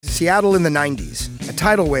Seattle in the 90s. A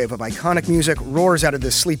tidal wave of iconic music roars out of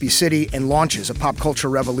this sleepy city and launches a pop culture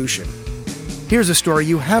revolution. Here's a story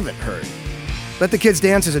you haven't heard. Let the Kids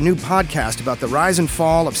Dance is a new podcast about the rise and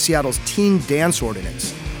fall of Seattle's teen dance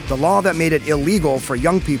ordinance, the law that made it illegal for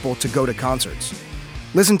young people to go to concerts.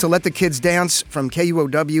 Listen to Let the Kids Dance from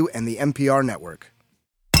KUOW and the NPR network.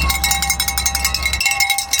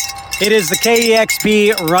 It is the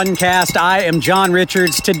KEXP Runcast. I am John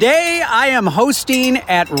Richards. Today I am hosting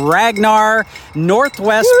at Ragnar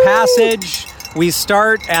Northwest Passage. We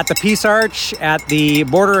start at the Peace Arch at the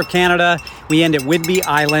border of Canada. We end at Whidbey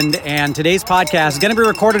Island. And today's podcast is going to be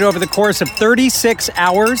recorded over the course of 36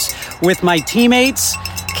 hours with my teammates,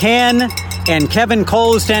 Ken and Kevin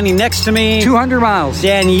Cole standing next to me. 200 miles.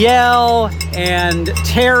 Danielle and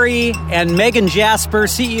Terry and Megan Jasper,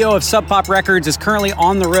 CEO of Sub Pop Records, is currently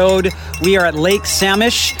on the road. We are at Lake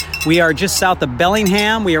Samish. We are just south of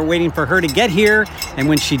Bellingham. We are waiting for her to get here. And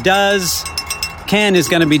when she does, Ken is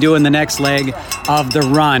going to be doing the next leg of the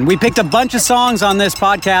run. We picked a bunch of songs on this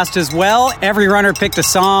podcast as well. Every runner picked a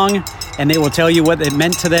song, and they will tell you what it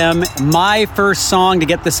meant to them. My first song to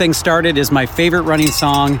get this thing started is my favorite running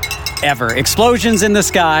song ever. Explosions in the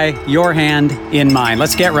Sky, Your Hand in Mine.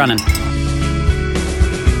 Let's get running.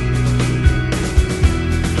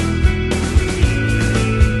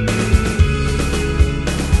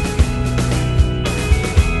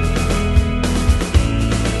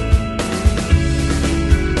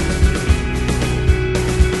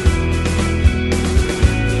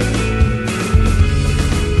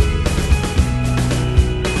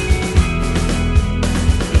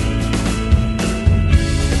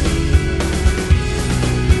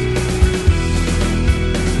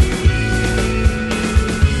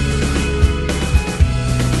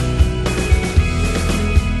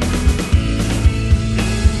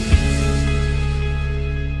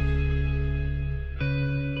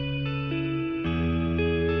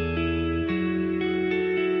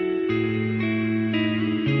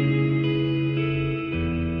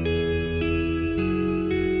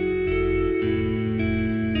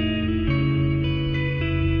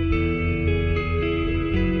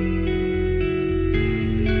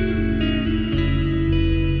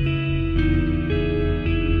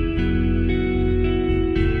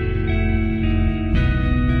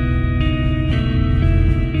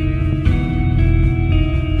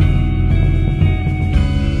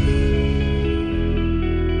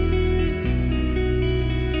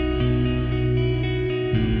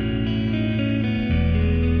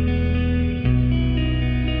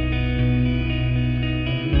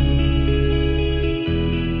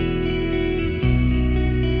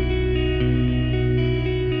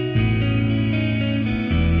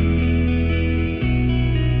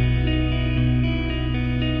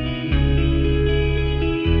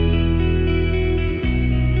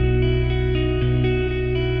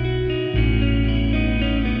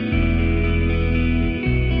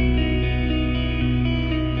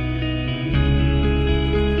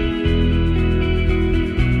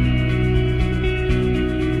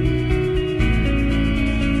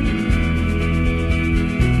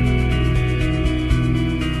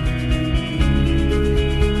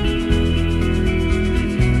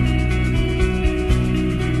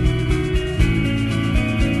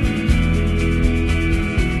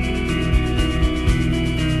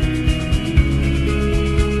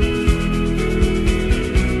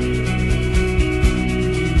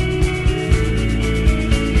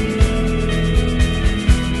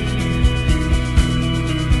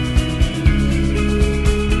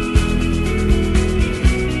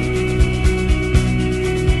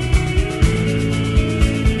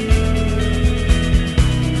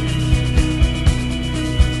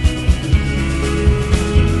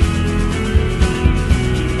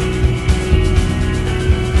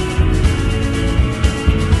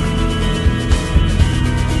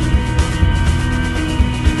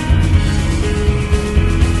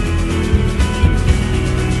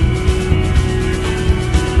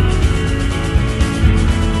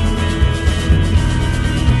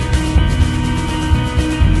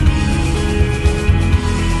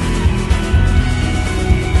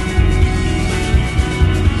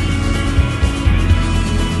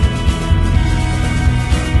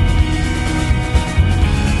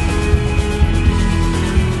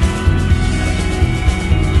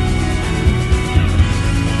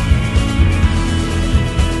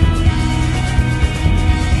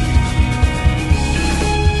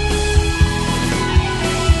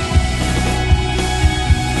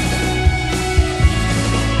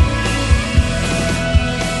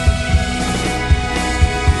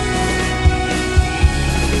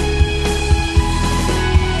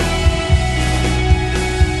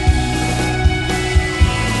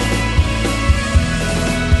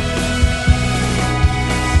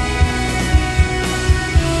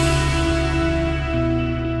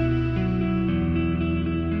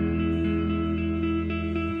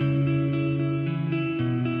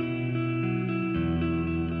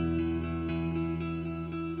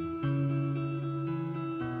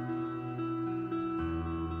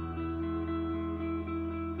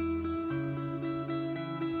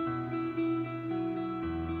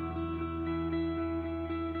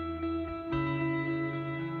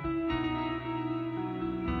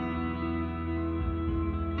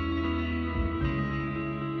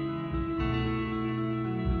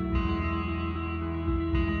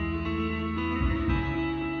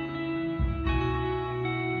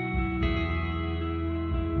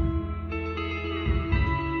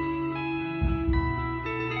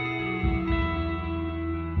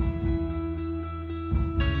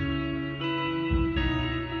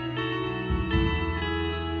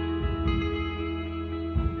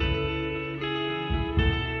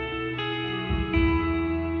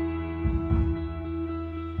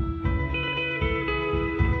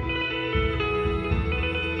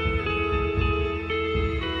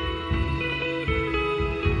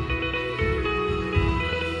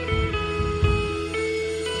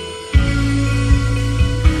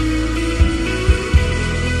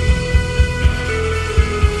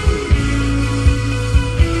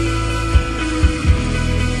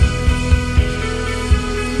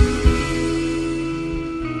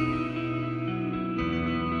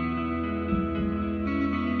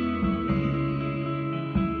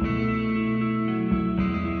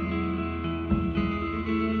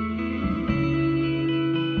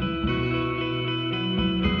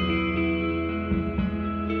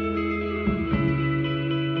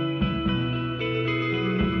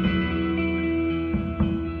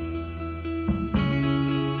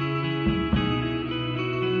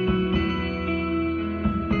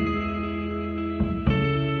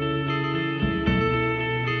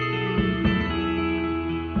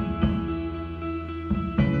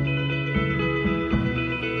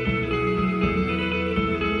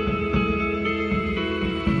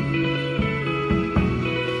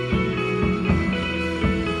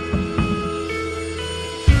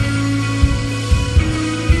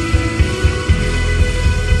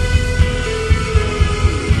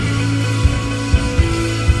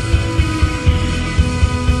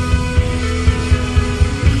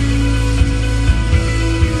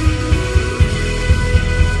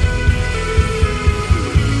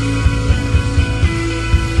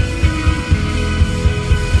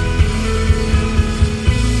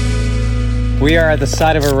 We are at the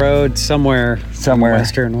side of a road somewhere in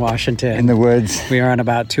western Washington. In the woods. We are on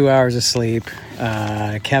about 2 hours of sleep.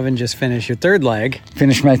 Kevin just finished your third leg.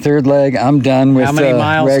 Finished my third leg. I'm done with How many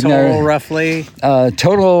miles Ragnar. total, roughly?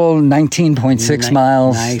 Total 19.6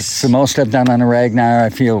 miles. Nice. It's the most I've done on a Ragnar. I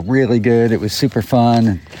feel really good. It was super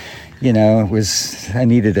fun. You know, I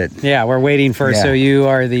needed it. Yeah, we're waiting for, so you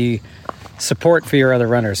are the support for your other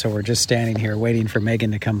runners. So we're just standing here waiting for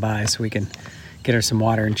Megan to come by so we can get her some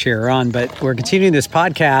water and cheer her on. But we're continuing this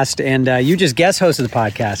podcast, and you just guest hosted the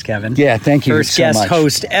podcast, Kevin. Yeah, thank you First so guest much.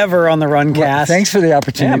 host ever on the Runcast. Well, thanks for the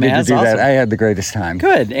opportunity to do awesome. that. I had the greatest time.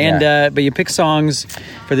 Good. And but you pick songs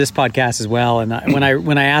for this podcast as well. And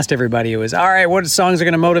when I asked everybody, it was, all right, what songs are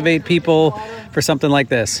going to motivate people for something like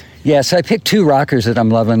this? Yeah, so I picked two rockers that I'm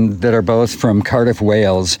loving that are both from Cardiff,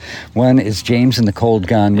 Wales. One is James and the Cold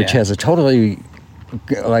Gun, which has a totally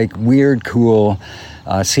weird, cool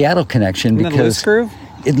Seattle connection. Isn't because that Loose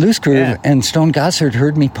Groove? Loose Groove, and Stone Gossard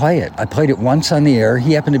heard me play it. I played it once on the air.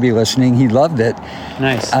 He happened to be listening. He loved it.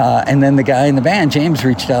 Nice. And then the guy in the band, James,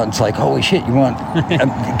 reached out and it's like, holy shit, you want,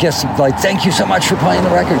 I guess, thank you so much for playing the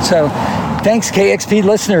record. So thanks, KXP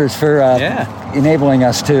listeners, for enabling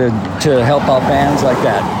us to help out bands like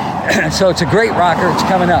that. So it's a great rocker. It's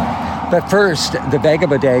coming up. But first, the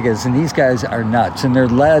Vagabodagas, and these guys are nuts, and they're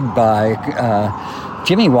led by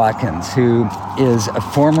Jimmy Watkins, who is a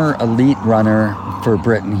former elite runner for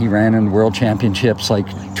Britain. He ran in World Championships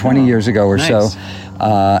 20 years ago or so.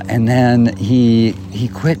 And then he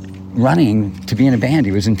quit running to be in a band.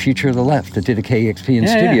 He was in Future of the Left that did a KXP in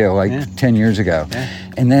studio 10 years ago. Yeah.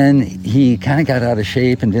 And then he kind of got out of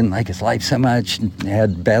shape and didn't like his life so much,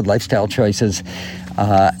 had bad lifestyle choices,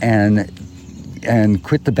 and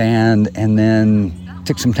quit the band, and then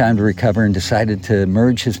took some time to recover and decided to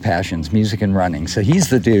merge his passions, music and running. So he's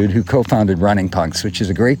the dude who co-founded Running Punks, which is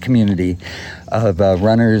a great community of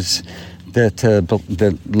runners that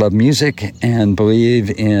love music and believe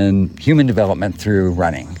in human development through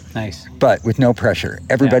running. Nice. But with no pressure.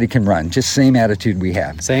 Everybody can run. Just same attitude we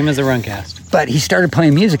have. Same as the Runcast. But he started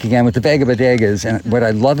playing music again with the Vagabodagas, and what I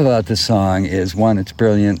love about this song is, one, it's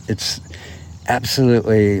brilliant. It's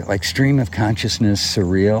absolutely stream of consciousness,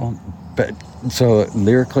 surreal, but so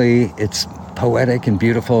lyrically it's poetic and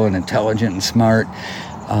beautiful and intelligent and smart,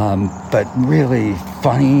 but really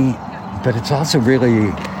funny. But it's also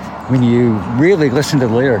really, when you really listen to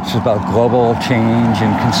the lyrics, it's about global change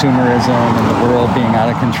and consumerism and the world being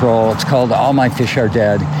out of control. It's called All My Fish Are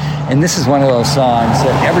Dead, and this is one of those songs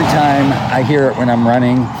that every time I hear it when I'm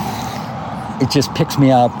running, it just picks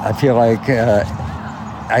me up. I feel like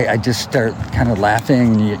I just start kind of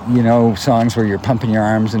laughing. You know, songs where you're pumping your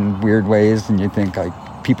arms in weird ways, and you think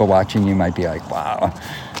people watching you might be like, wow,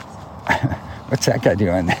 what's that guy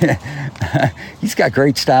doing? He's got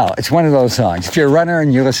great style. It's one of those songs. If you're a runner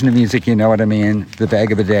and you listen to music, you know what I mean. The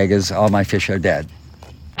Vagabodagas, All My Fish Are Dead.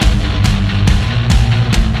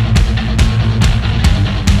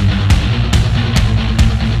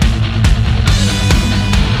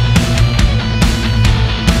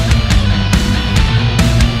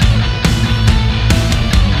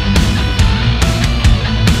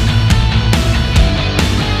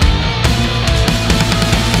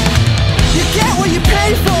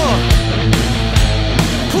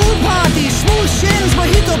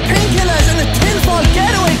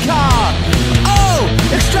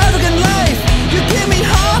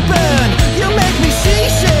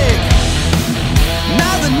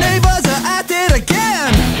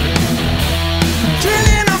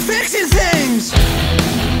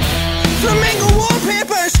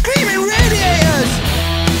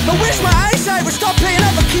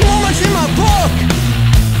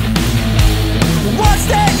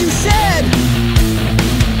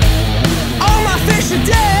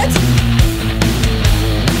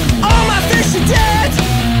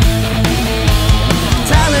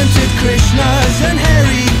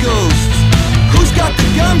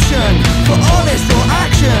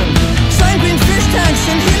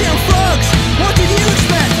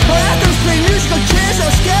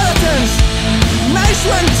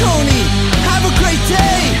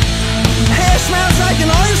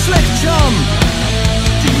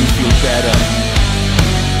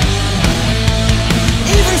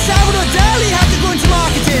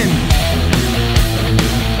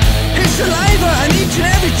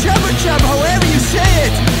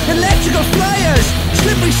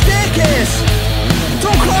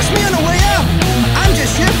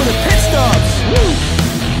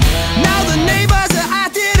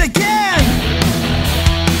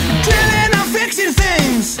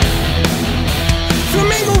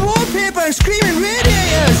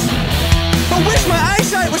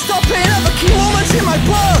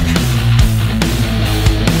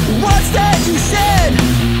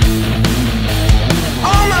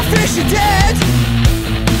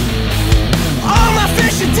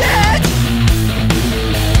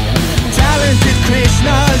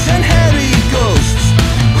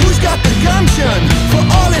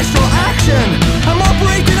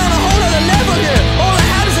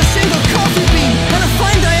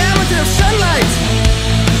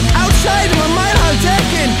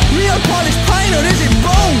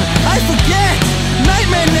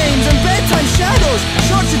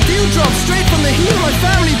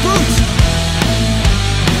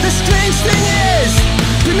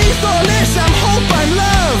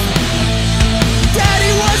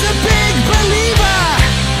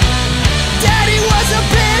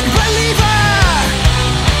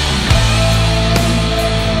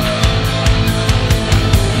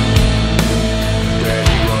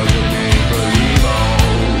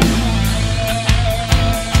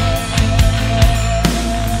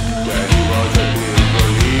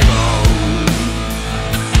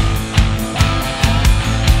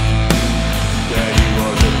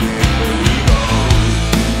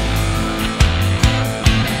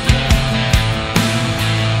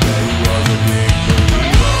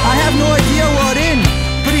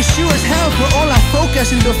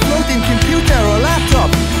 voice into a floating computer or laptop,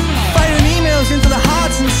 firing emails into the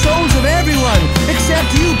hearts and souls of everyone,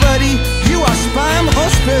 except you, buddy. You are spam or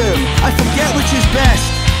sperm. I forget which is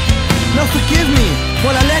best. Now forgive me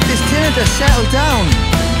while I let this tinnitus settle down.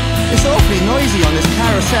 It's awfully noisy on this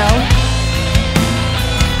carousel.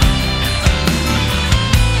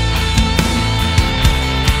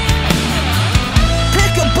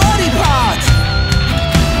 Pick a body part.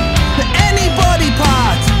 Any body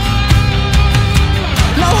part.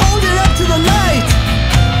 Now hold it up to the light.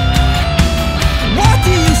 What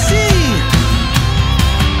do you see?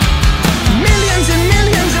 Millions and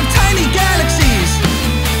millions of tiny galaxies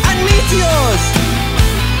and meteors,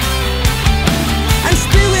 and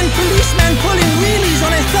spewing policemen pulling wheelies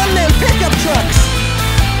on their thumbnail pickup trucks.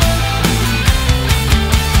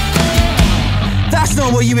 That's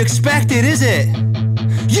not what you expected, is it?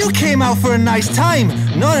 You came out for a nice time,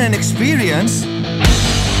 not an experience.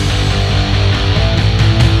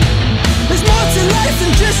 There's more to life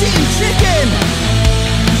than just eating chicken.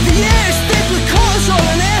 The air is thick with cortisol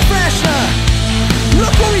and air freshener.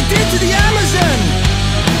 Look what we did to the Amazon,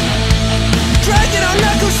 dragging our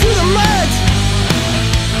knuckles through the mud,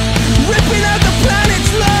 ripping out the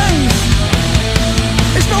planet's lungs.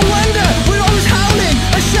 It's no wonder we're always howling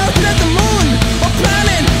and shouting at the moon, or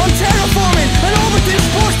planning on terraforming and orbiting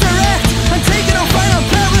Sports Direct, and taking our final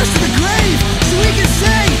purpose to the grave, so we can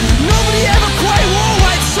say nobody ever quite wore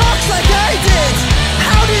white socks like I did.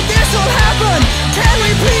 How did this all happen?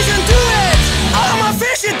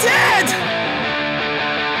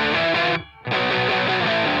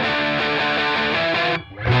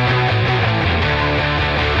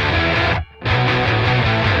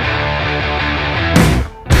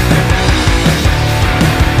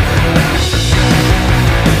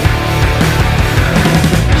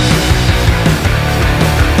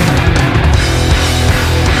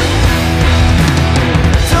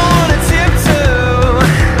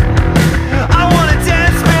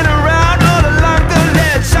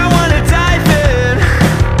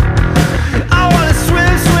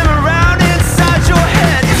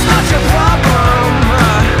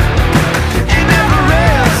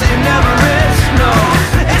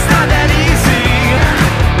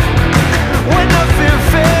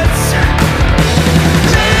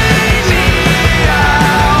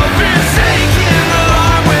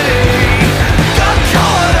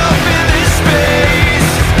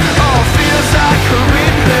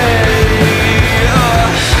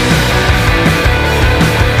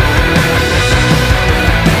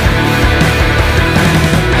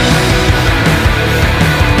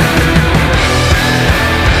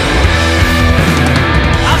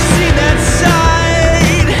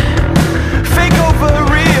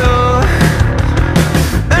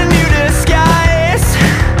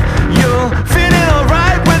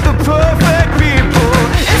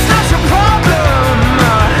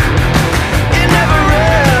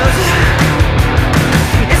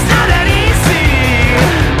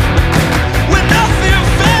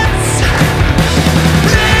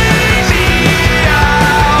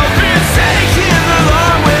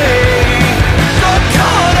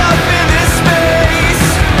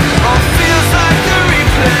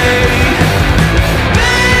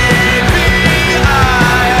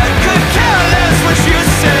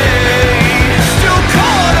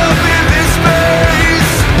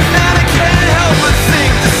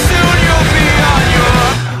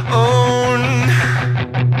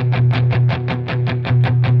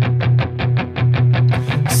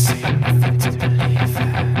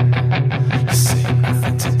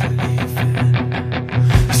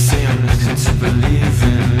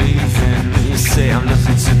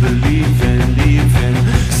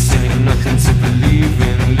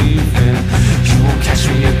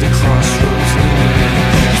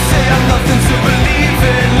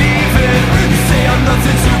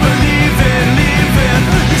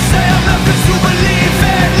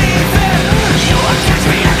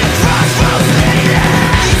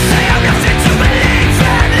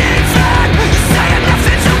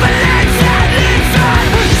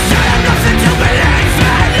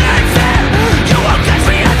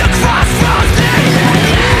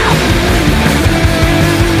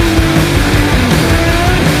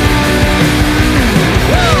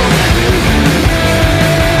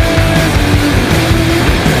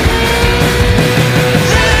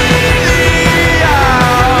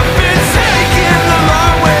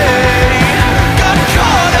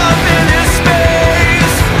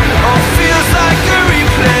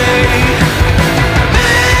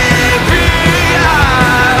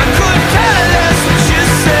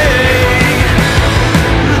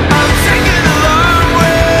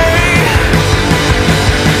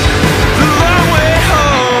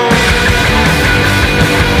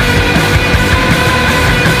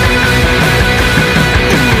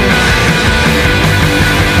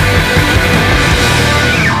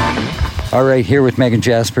 All right, here with Megan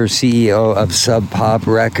Jasper, CEO of Sub Pop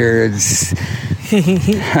Records.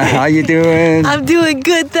 How you doing? I'm doing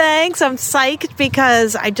good, thanks. I'm psyched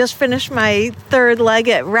because I just finished my third leg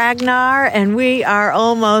at Ragnar, and we are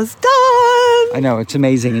almost done. I know, it's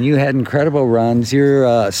amazing. And you had incredible runs.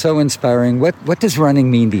 You're so inspiring. What does running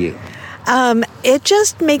mean to you? It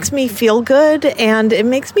just makes me feel good, and it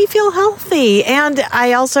makes me feel healthy. And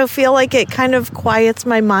I also feel like it kind of quiets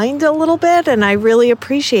my mind a little bit, and I really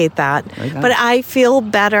appreciate that. Right. But I feel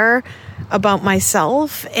better about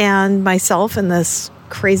myself in this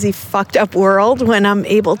crazy fucked up world when I'm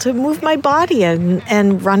able to move my body,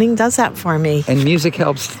 and running does that for me. And music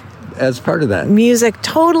helps as part of that. Music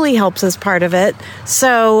totally helps as part of it.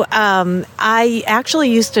 So I actually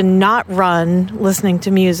used to not run listening to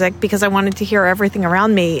music because I wanted to hear everything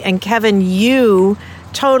around me. And Kevin, you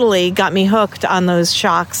totally got me hooked on those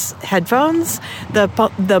Shocks headphones,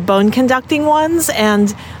 the bone conducting ones,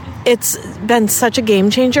 and it's been such a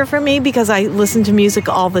game changer for me because I listen to music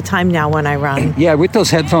all the time now when I run. Yeah, with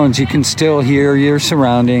those headphones, you can still hear your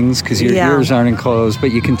surroundings because your ears aren't enclosed,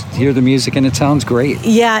 but you can hear the music and it sounds great.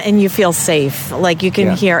 Yeah, and you feel safe. Like you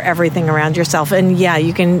can hear everything around yourself. And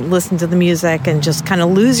you can listen to the music and just kind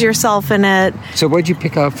of lose yourself in it. So what'd you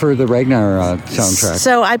pick up for the Ragnar soundtrack?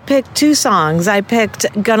 So I picked two songs. I picked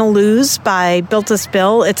Gonna Lose by Built to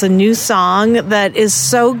Spill. It's a new song that is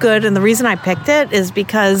so good. And the reason I picked it is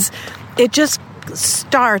because it just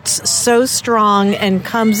starts so strong and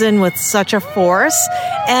comes in with such a force,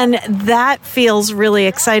 and that feels really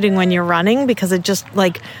exciting when you're running because it just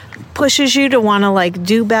like pushes you to want to like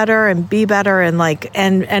do better and be better and like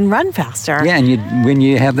and run faster. Yeah, and when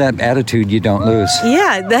you have that attitude, you don't lose.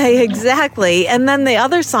 Yeah, exactly. And then the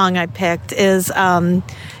other song I picked is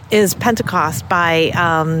Pentecost by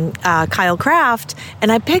Kyle Craft,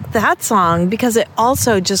 and I picked that song because it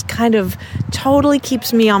also just kind of totally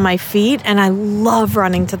keeps me on my feet, and I love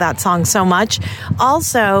running to that song so much.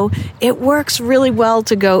 Also, it works really well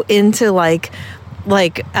to go into like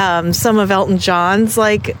some of Elton John's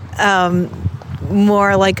more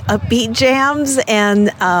like upbeat jams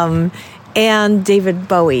and David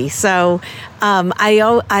Bowie. So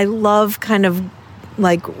I love kind of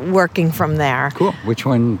like working from there. Cool. Which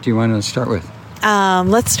one do you want to start with?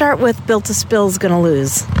 Let's start with Built to Spill's Gonna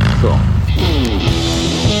Lose. Cool.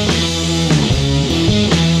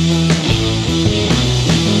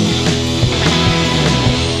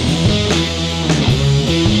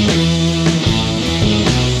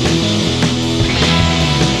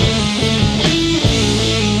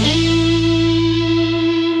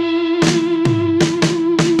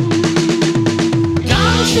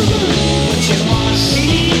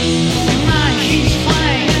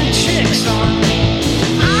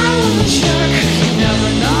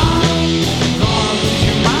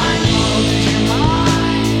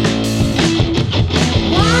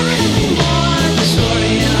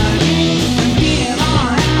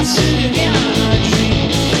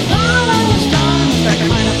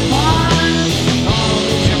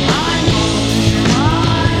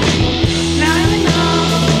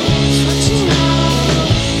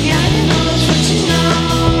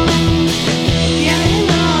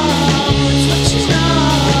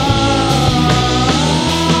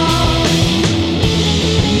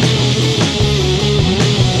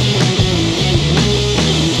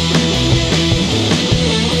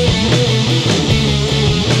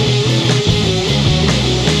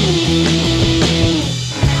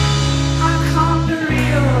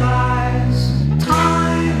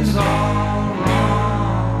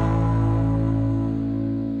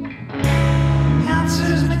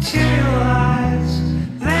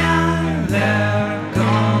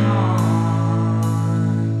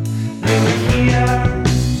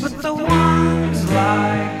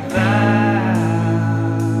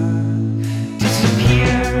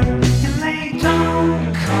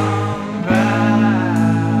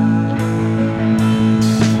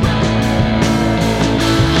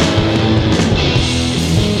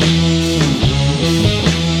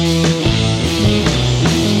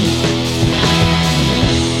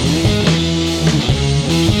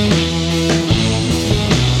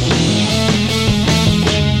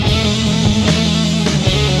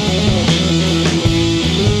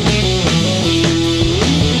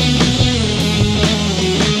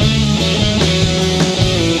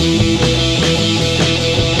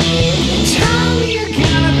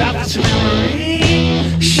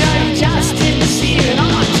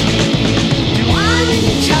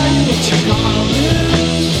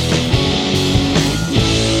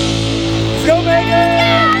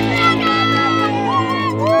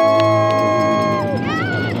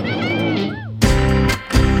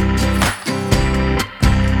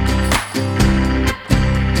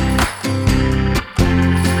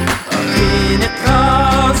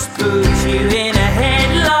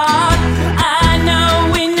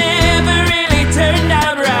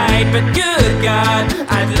 but good God,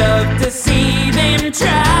 I'd love to see them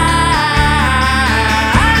try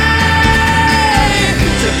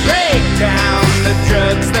to break down the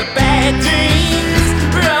drugs, the bad dreams,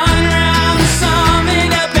 run around, sum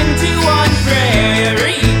it up into one prayer,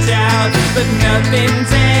 reach out, but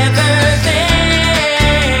nothing's ever there.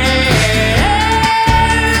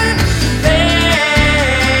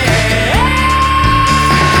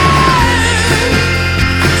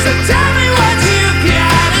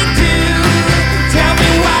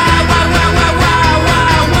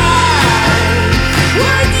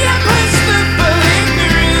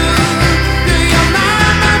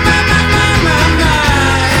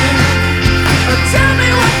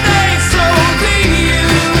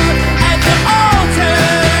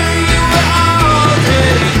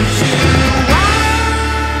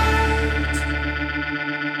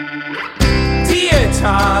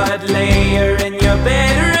 Hard layer in your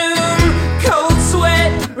bedroom, cold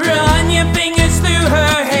sweat, run your fingers through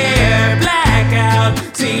her hair,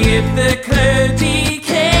 blackout, see if the clergy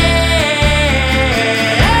cares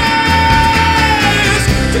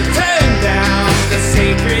to turn down the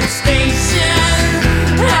sacred station.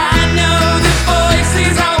 I know the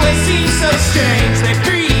voices always seem so strange, they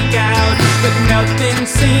freak out, but nothing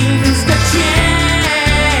seems to change.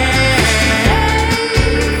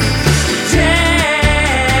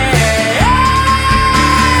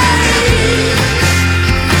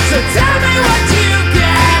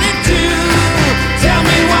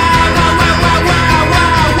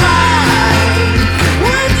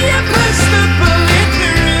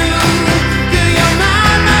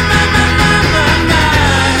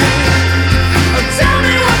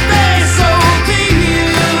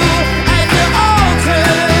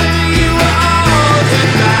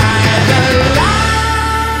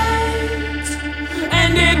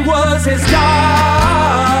 As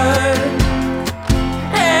dark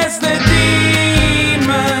as the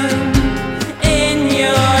demon in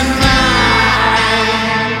your mind.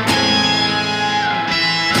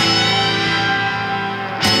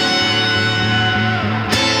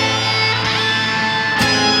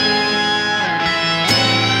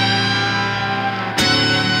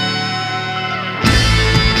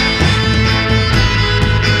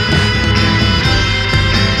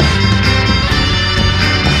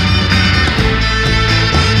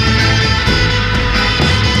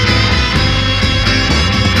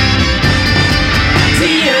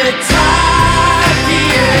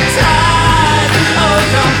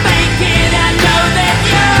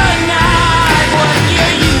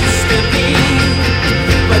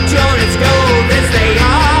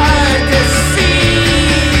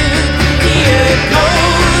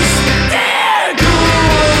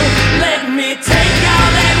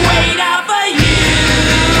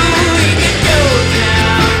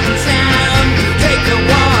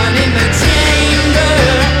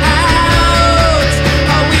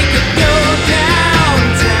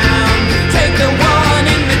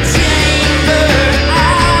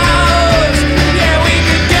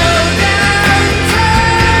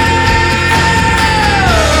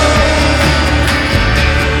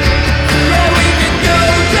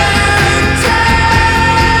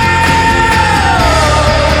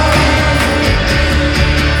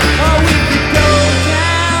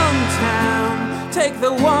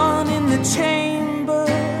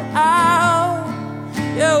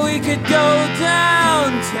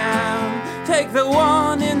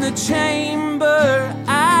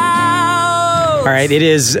 All right, it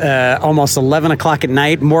is almost 11 o'clock at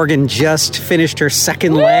night. Morgan just finished her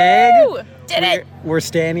second leg. Did it! We're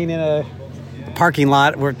standing in a parking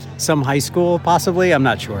lot. We're at some high school, possibly. I'm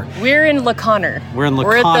not sure. We're in La Conner. We're in La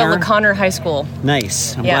We're Conner. at the La Conner High School.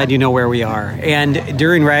 Nice. I'm glad you know where we are. And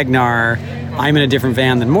during Ragnar, I'm in a different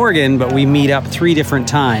van than Morgan, but we meet up 3 different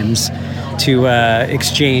times to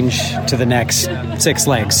exchange to the next 6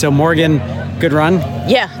 legs. So Morgan, good run?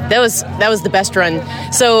 Yeah, that was the best run.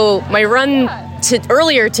 So my run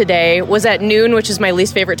earlier today was at noon, which is my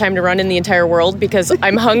least favorite time to run in the entire world because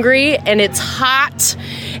I'm hungry and it's hot.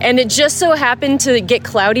 And it just so happened to get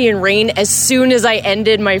cloudy and rain as soon as I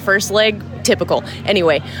ended my first leg. Typical.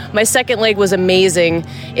 Anyway, my second leg was amazing.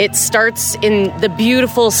 It starts in the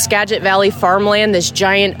beautiful Skagit Valley farmland, this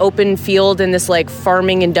giant open field in this like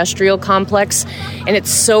farming industrial complex. And it's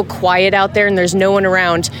so quiet out there and there's no one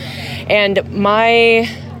around. And my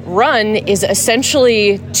run is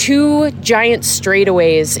essentially 2 giant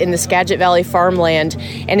straightaways in the Skagit Valley farmland,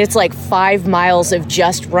 and it's like 5 miles of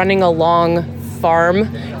just running along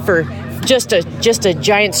farm for just a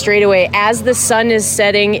giant straightaway. As the sun is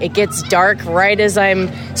setting, it gets dark right as I'm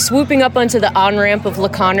swooping up onto the on-ramp of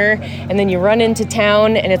LeConner, and then you run into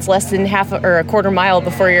town, and it's less than a quarter mile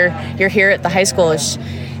before you're here at the high school. It's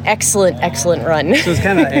excellent run. So it's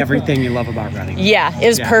kind of everything you love about running. Yeah, it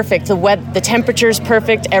was perfect. The temperature's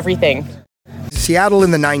perfect, everything. Seattle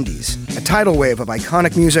in the 90s. A tidal wave of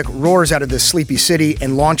iconic music roars out of this sleepy city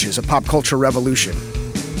and launches a pop culture revolution.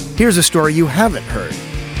 Here's a story you haven't heard.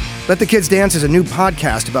 Let the Kids Dance is a new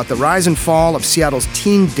podcast about the rise and fall of Seattle's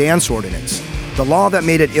teen dance ordinance, the law that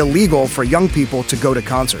made it illegal for young people to go to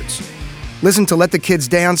concerts. Listen to Let the Kids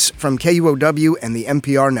Dance from KUOW and the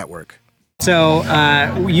NPR network. So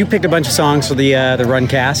you picked a bunch of songs for the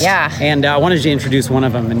Runcast. Yeah. And I wanted you to introduce one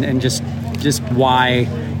of them and just why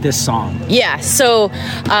this song. Yeah, so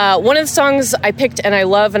one of the songs I picked and I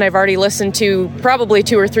love and I've already listened to probably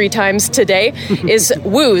 2 or 3 times today is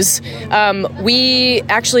Woos. We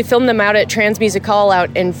actually filmed them out at Transmusicale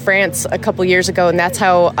out in France a couple years ago, and that's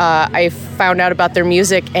how I found out about their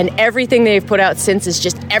music. And everything they've put out since is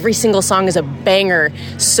just every single song is a banger.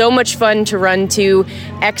 So much fun to run to,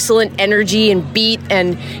 excellent energy and beat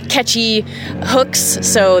and catchy hooks.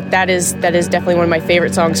 So that is definitely one of my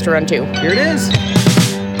favorite songs to run to. Here it is.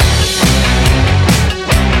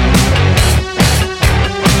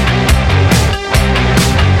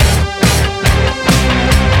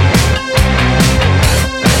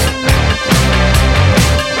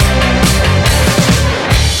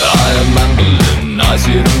 I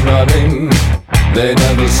see them running, they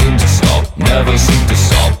never seem to stop, never seem to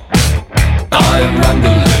stop. I am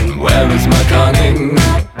rambling, where is my cunning?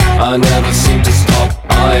 I never seem to stop,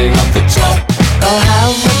 eyeing up the top. Oh,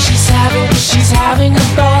 how much she's having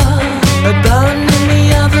a ball, a bun in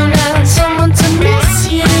the oven and someone to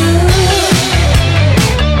miss you.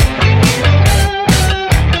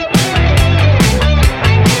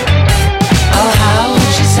 Oh, how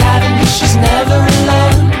much she's having, she's never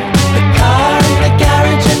alone. The car in the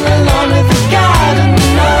garage and the lawn with the garden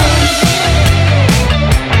alone.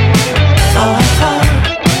 Oh,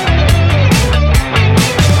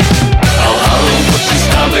 how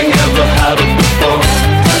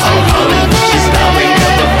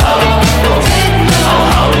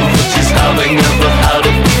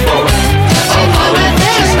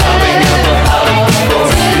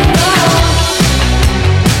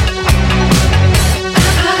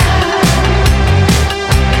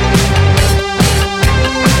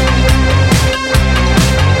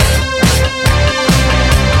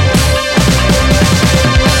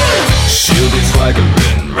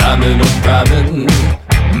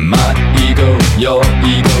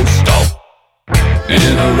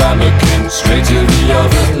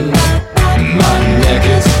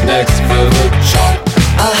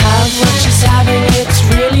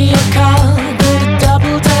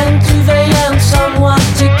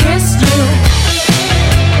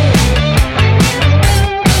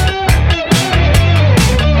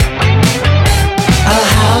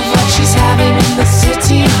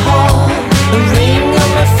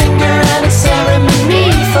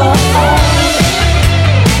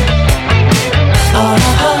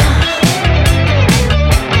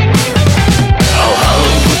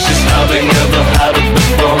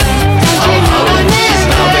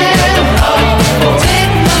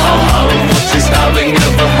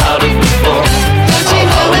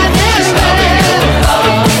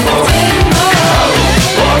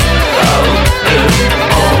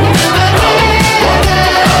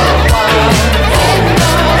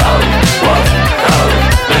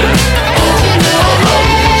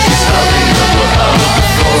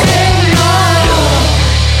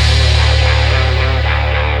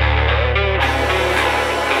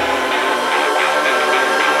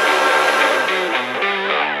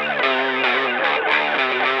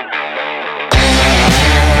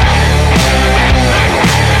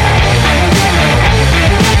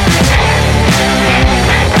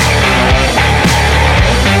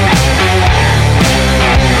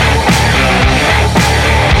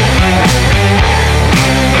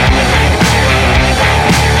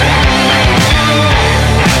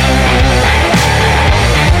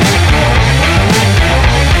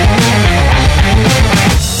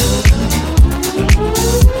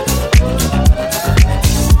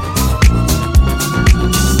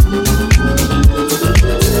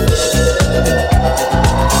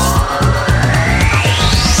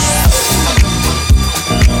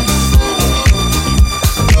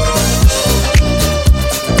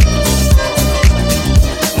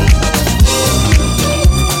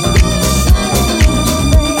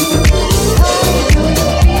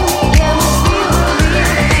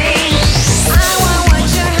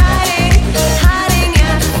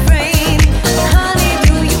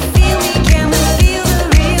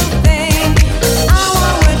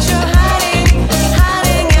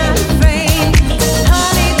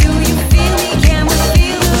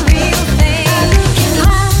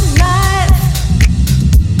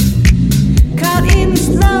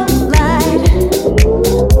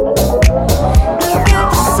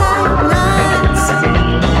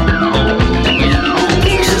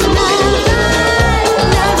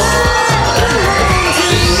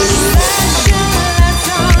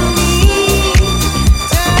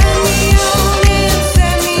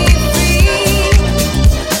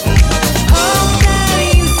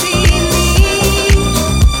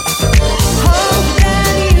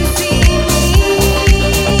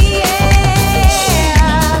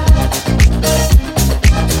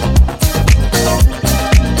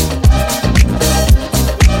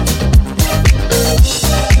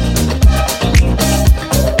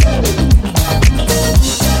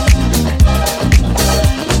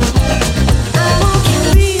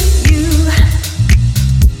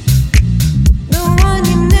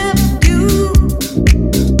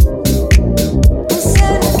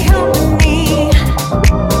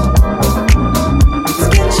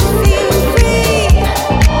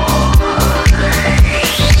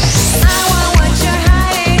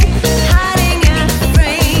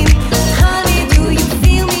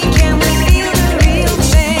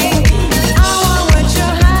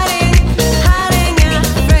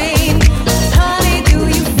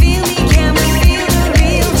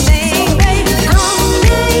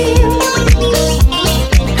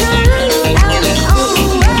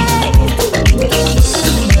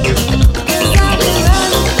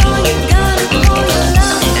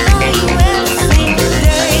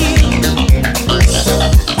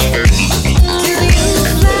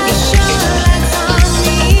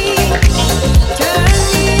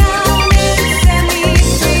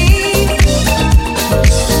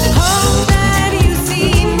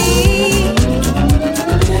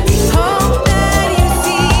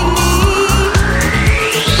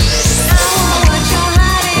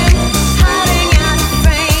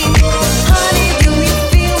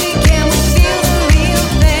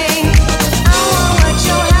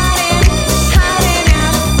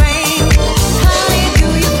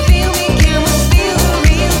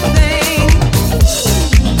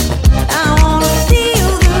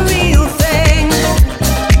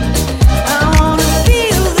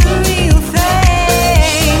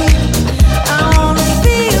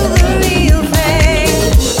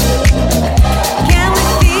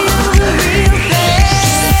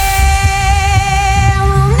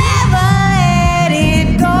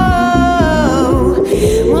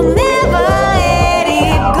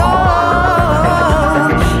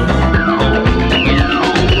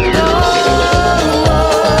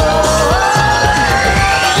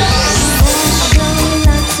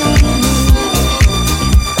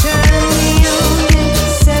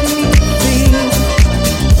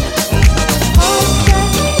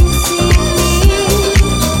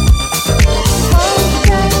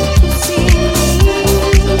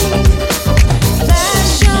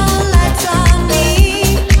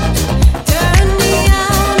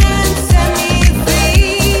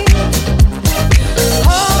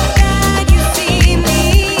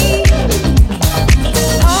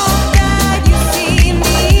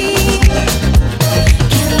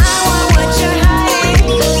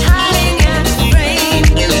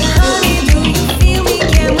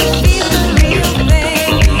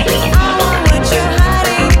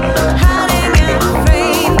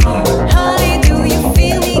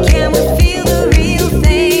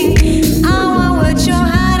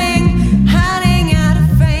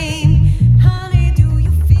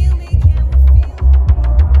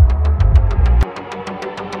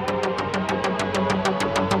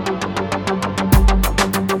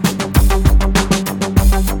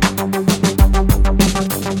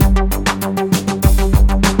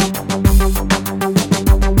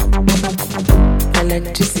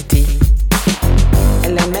electricity,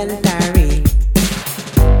 elementary,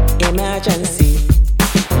 emergency,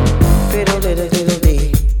 fiddle diddle diddle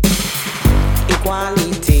dee,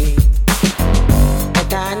 equality,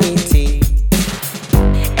 eternity,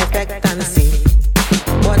 expectancy.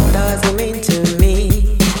 What does it mean to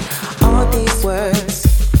me? All these words,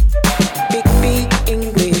 big big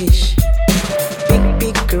English, big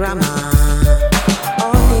big grammar.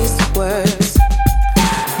 All these words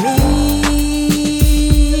mean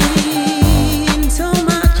so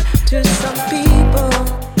much to some people.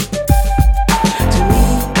 To me,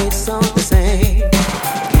 it's all the same.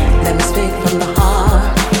 Let me speak from the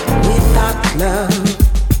heart without love.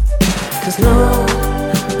 'Cause no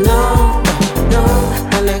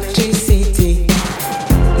electricity.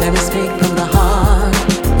 Let me speak from the heart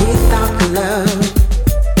without love.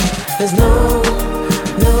 There's no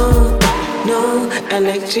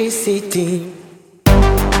electricity.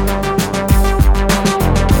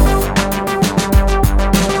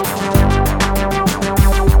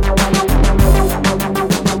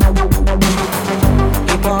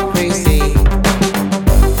 Hypocrisy,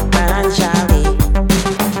 financially,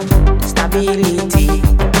 stability,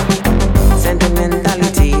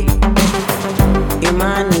 sentimentality,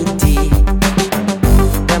 humanity,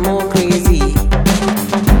 democracy,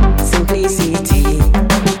 simplicity.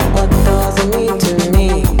 What does it mean to me?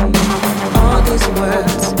 All these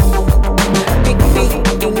words, big big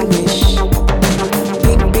English,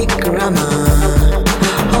 big big grammar.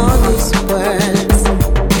 All these words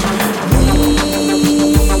mean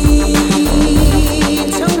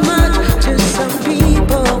so much to some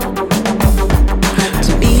people.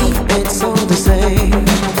 To me, it's all the same.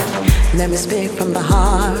 Let me speak from the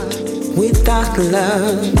heart without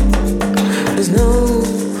love. There's no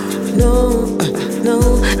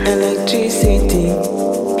electricity.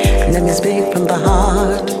 Let me speak from the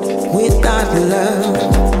heart without love.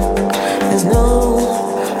 There's no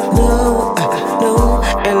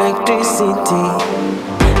electricity.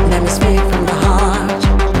 Let me speak from the heart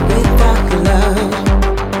without love.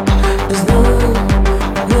 There's no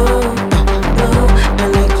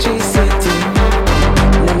electricity.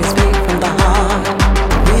 Let me speak from the heart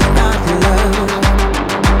without love.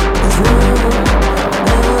 There's no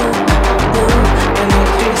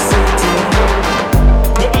electricity.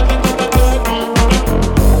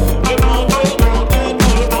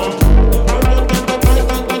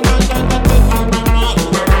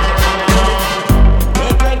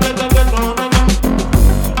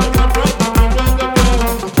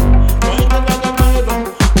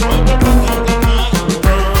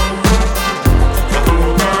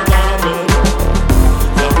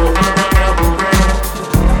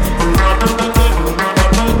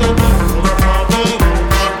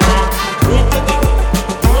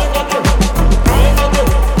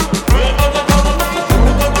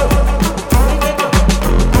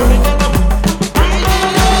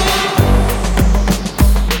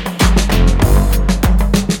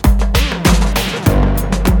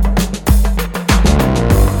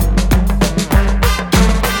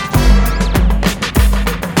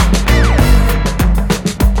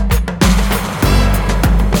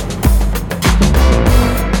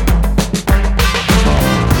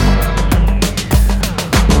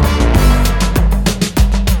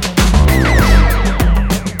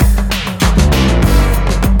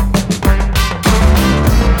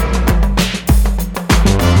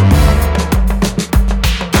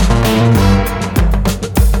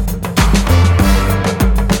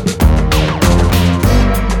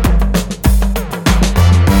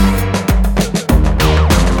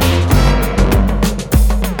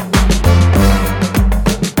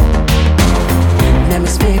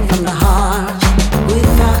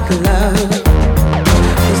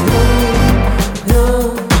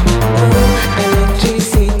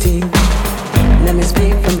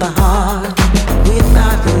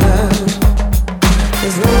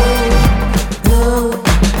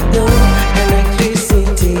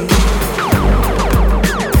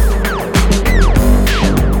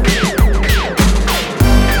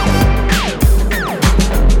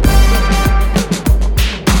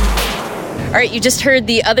 You just heard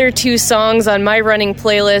the other two songs on my running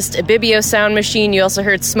playlist, Ibibio Sound Machine. You also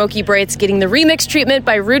heard Smokey Brights getting the remix treatment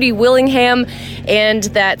by Rudy Willingham, and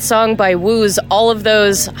that song by Woos. All of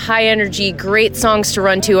those high energy, great songs to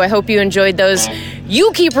run to. I hope you enjoyed those.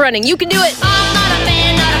 You keep running. You can do it. I'm not a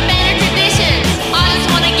fan of traditions. I just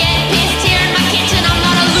want to get pissed here in my kitchen. I'm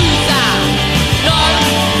not a loser. No,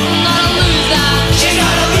 I'm not a loser. She's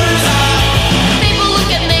not a loser. People look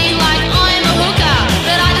at me like I'm a hooker,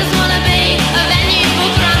 but I just want to be a venue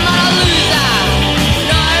booker. I'm not a loser.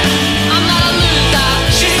 No, I'm not a loser.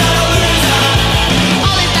 She's not a loser.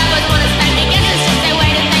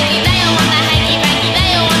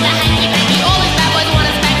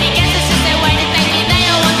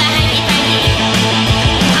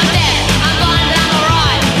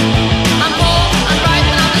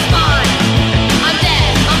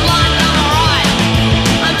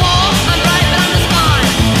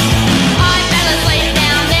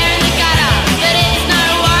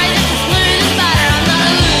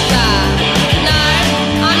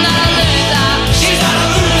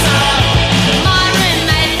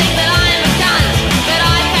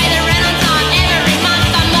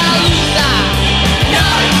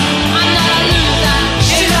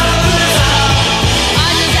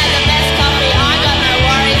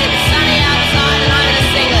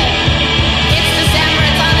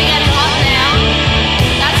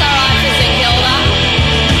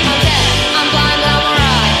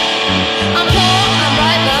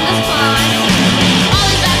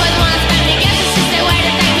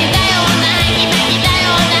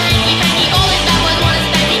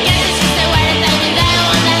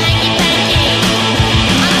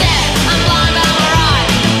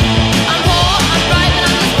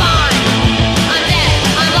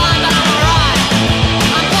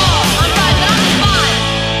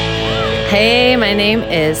 my name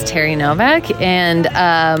is Terry Novak, and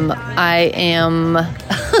I am...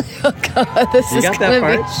 oh, God, this is going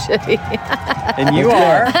to be shitty. And you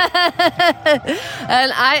are?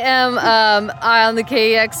 And I am on the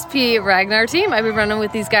KEXP Ragnar team. I've been running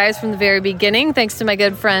with these guys from the very beginning, thanks to my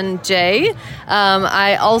good friend Jay.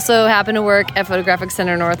 I also happen to work at Photographic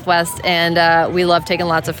Center Northwest, and we love taking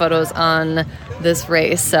lots of photos on this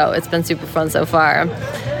race, so it's been super fun so far.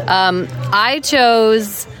 I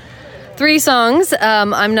chose 3 songs.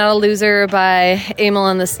 I'm Not a Loser by Emil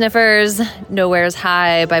and the Sniffers, Nowhere's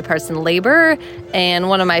High by Parson Labor, and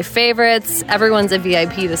one of my favorites, Everyone's a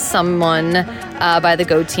VIP to Someone by the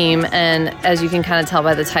Go Team. And as you can kind of tell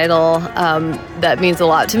by the title, that means a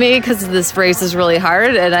lot to me because this race is really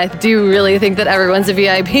hard, and I do really think that everyone's a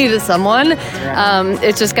VIP to someone.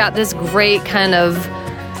 It's just got this great kind of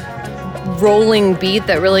rolling beat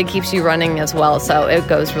that really keeps you running as well, so it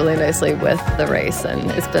goes really nicely with the race, and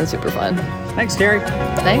it's been super fun. Thanks, Terry.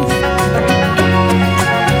 Thanks.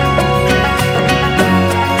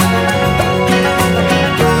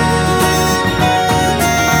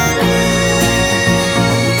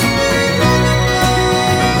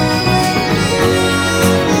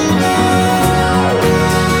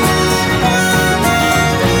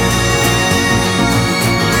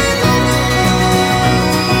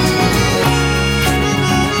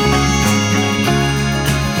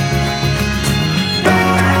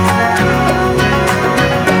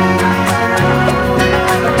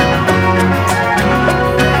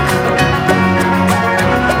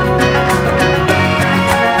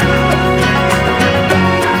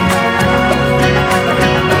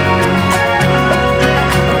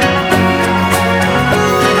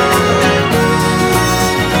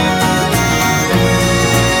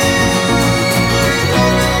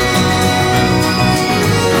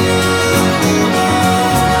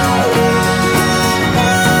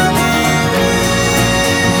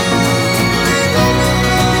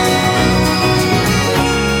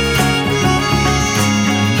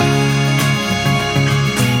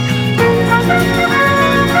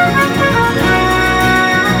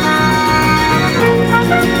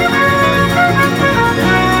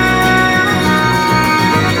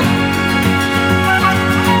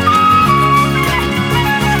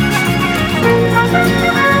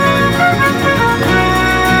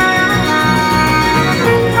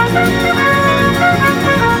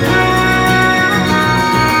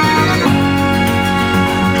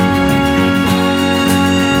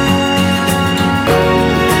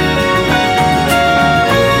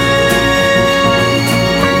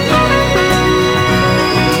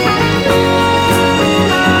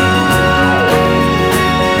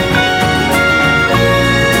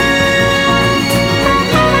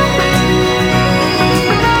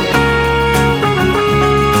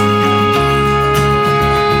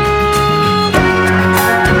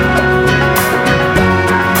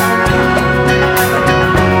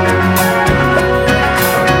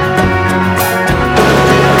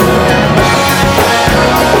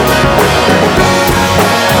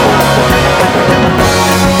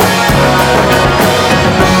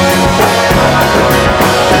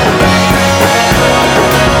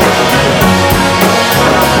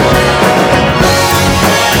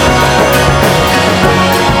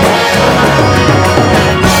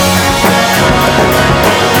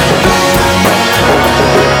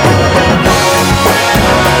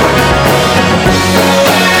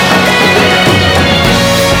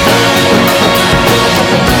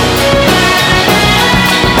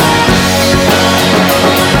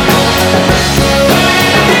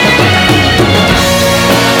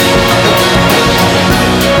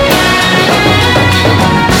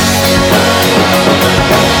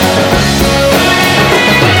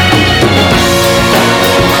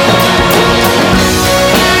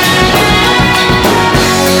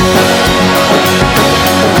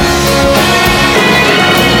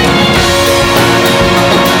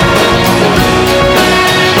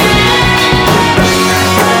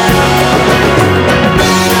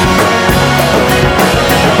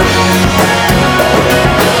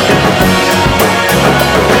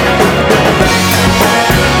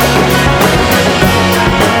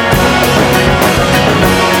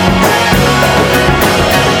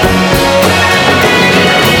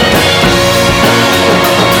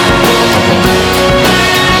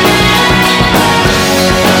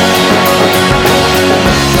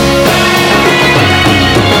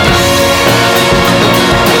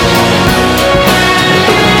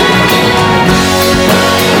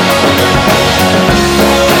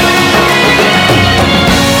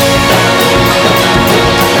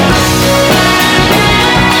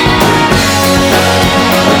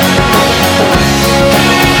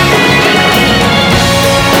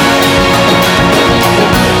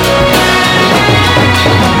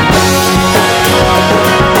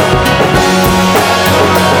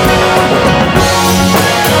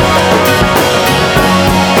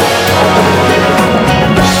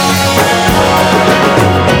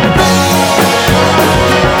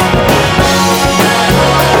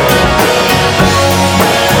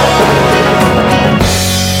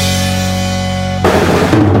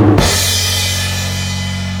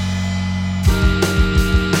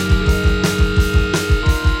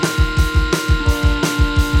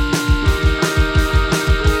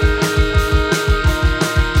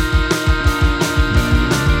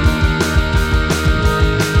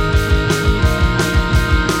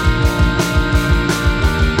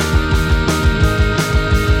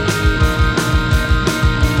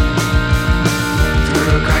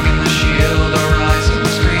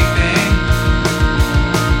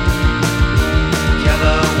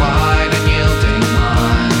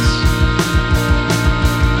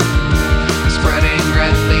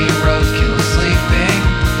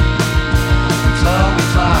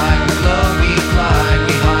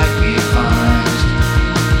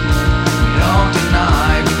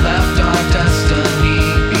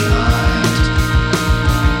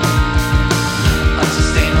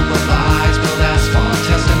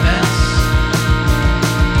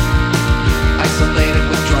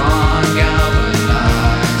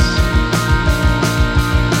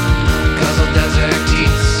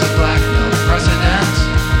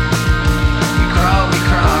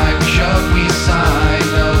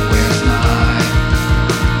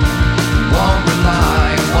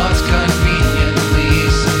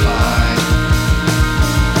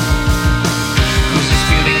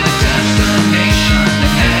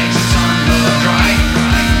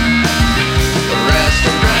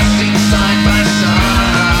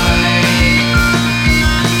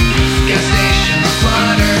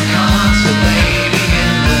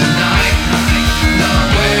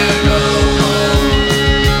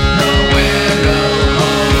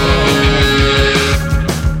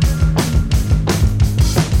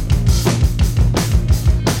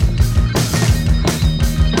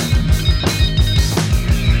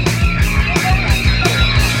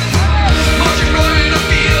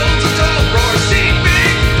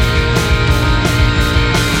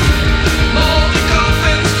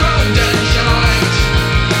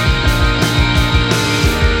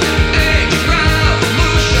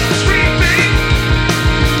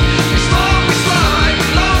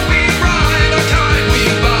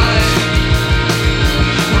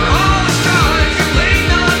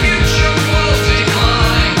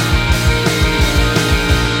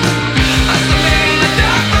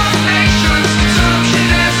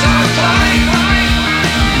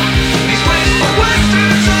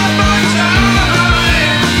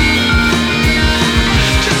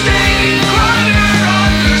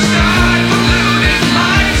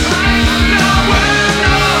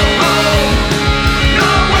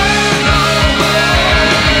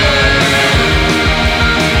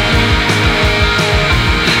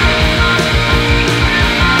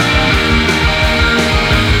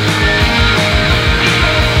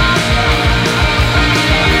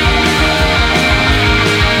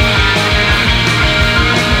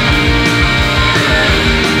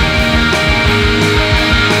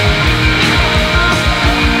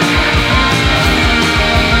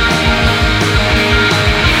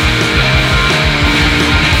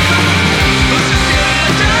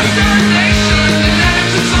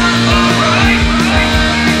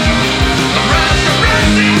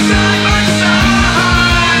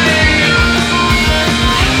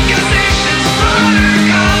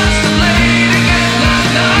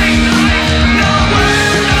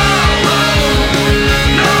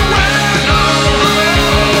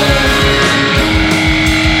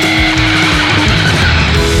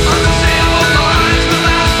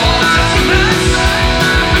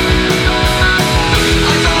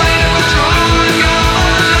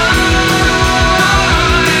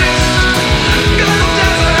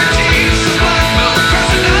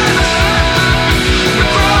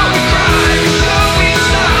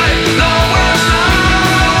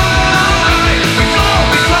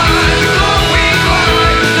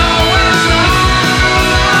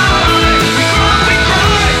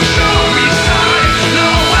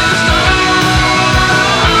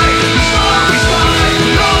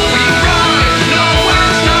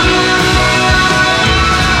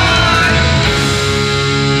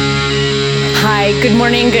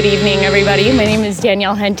 everybody. My name is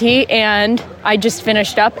Danielle Henty, and I just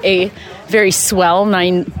finished up a very swell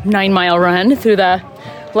nine-mile run through the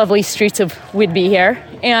lovely streets of Whitby here.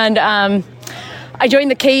 And I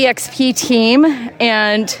joined the KEXP team,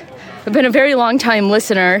 and I've been a very long-time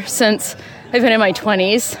listener since I've been in my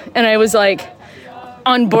 20s. And I was like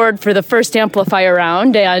on board for the first Amplifier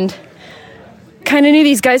round, and kind of knew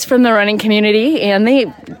these guys from the running community, and they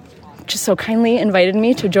just so kindly invited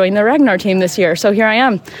me to join the Ragnar team this year. So here I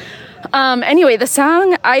am. Anyway, the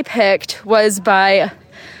song I picked was by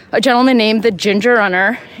a gentleman named the Ginger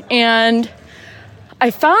Runner, and I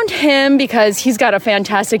found him because he's got a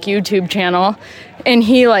fantastic YouTube channel, and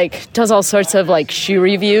he like does all sorts of like shoe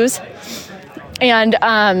reviews. And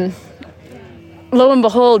lo and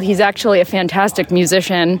behold, he's actually a fantastic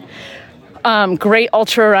musician, great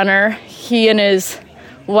ultra runner. He and his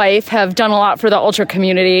wife have done a lot for the ultra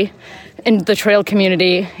community and the trail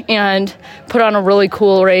community, and put on a really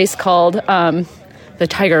cool race called the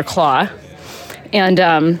Tiger Claw. And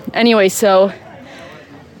anyway, so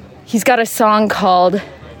he's got a song called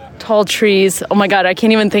Tall Trees. Oh my God, I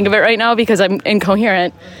can't even think of it right now because I'm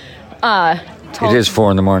incoherent. It is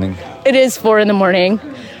 4 a.m. It is 4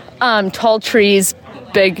 a.m. Tall trees,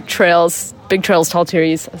 big trails, tall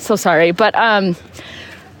trees. So sorry. But I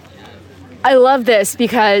love this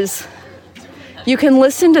because you can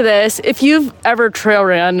listen to this. If you've ever trail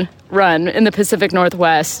run in the Pacific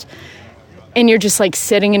Northwest, and you're just like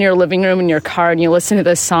sitting in your living room in your car and you listen to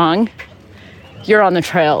this song, you're on the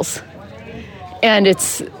trails. And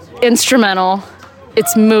it's instrumental,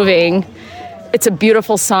 it's moving, it's a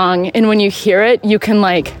beautiful song, and when you hear it, you can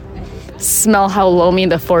like smell how loamy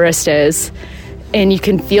the forest is, and you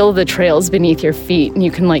can feel the trails beneath your feet, and you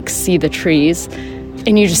can like see the trees,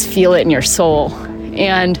 and you just feel it in your soul.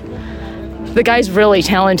 And the guy's really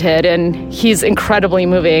talented, and he's incredibly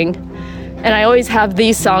moving. And I always have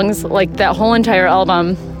these songs, like that whole entire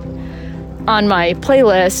album, on my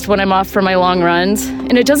playlist when I'm off for my long runs.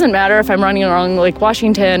 And it doesn't matter if I'm running along Lake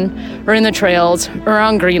Washington or in the trails or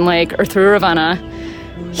on Green Lake or through Ravenna.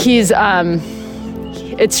 It's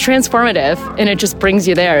transformative, and it just brings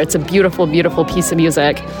you there. It's a beautiful, beautiful piece of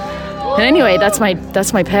music. And anyway, that's my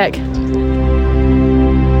pick.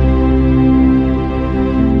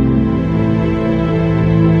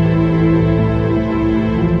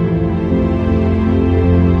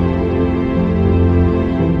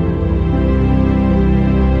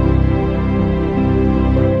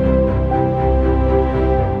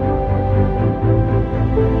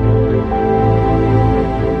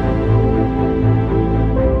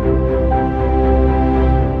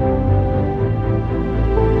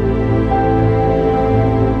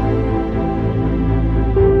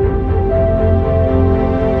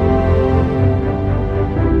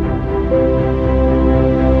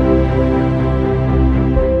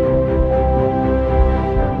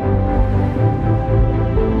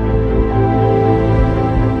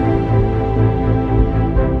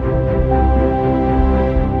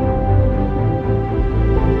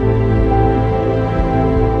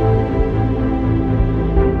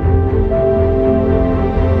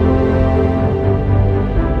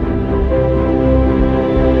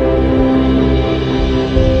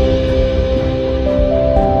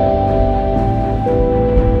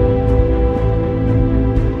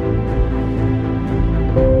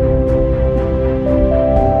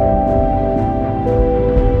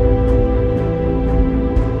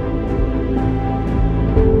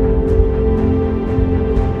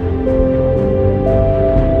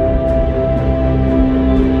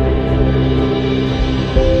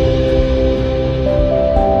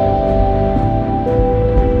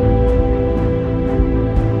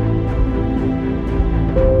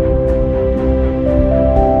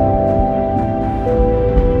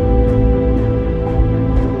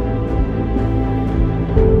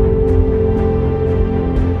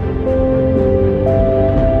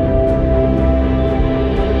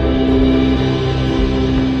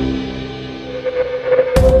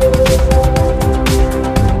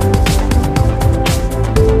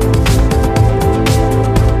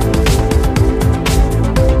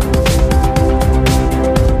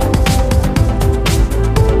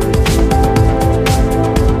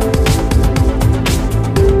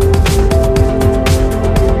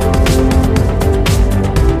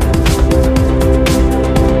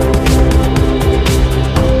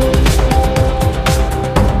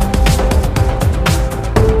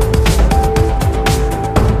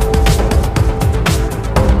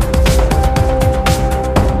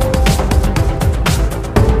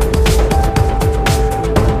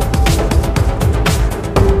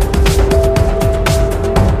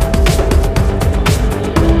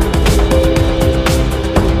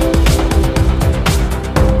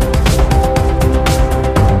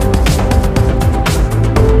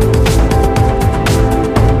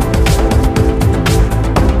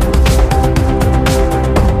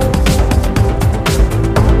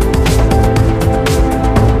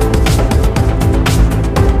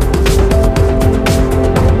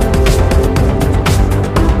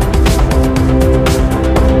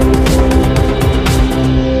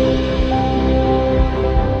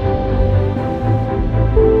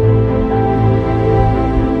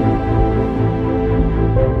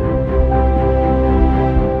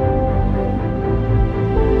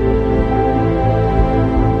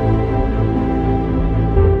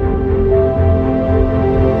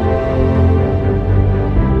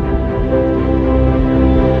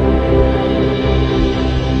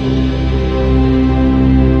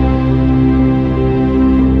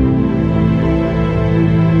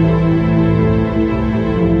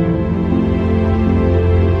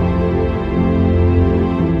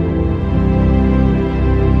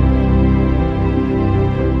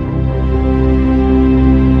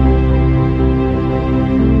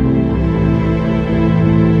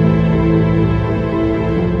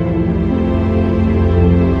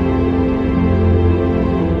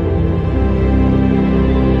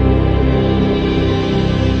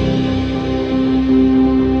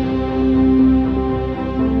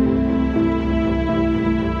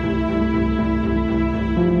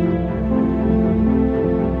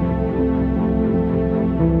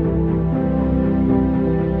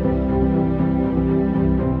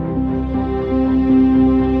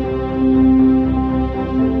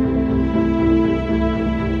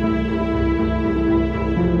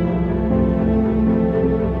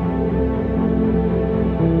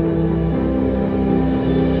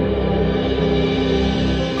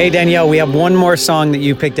 Hey, Danielle, we have one more song that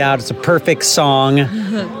you picked out. It's a perfect song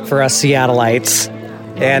for us Seattleites.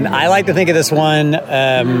 And I like to think of this one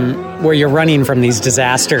where you're running from these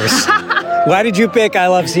disasters. Why did you pick I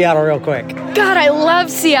Love Seattle real quick? God, I love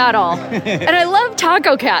Seattle. And I love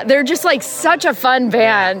Taco Cat. They're just like such a fun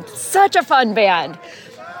band. Such a fun band.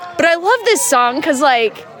 But I love this song because,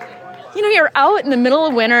 like, you know, you're out in the middle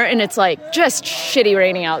of winter and it's like just shitty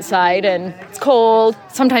raining outside and it's cold.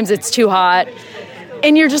 Sometimes it's too hot.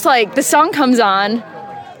 And you're just like, the song comes on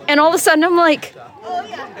and all of a sudden I'm like,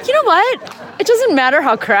 you know what? It doesn't matter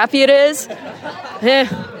how crappy it is.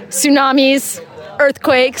 Tsunamis,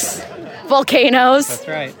 earthquakes, volcanoes. That's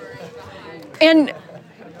right. And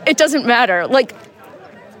it doesn't matter. Like,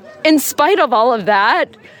 in spite of all of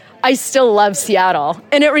that, I still love Seattle.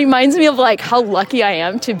 And it reminds me of like how lucky I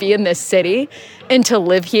am to be in this city and to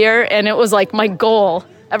live here. And it was like my goal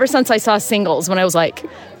ever since I saw Singles when I was like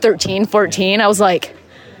 13, 14. I was like,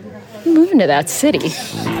 I'm moving to that city.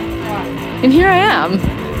 And here I am.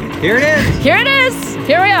 Here it is. Here it is.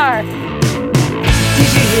 Here we are. Did you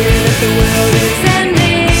hear that the world is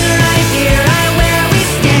ending? Right here, right where we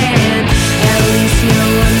stand. At least no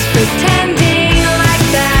one's pretending like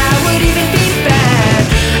that would even be bad.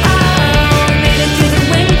 Oh, made it through the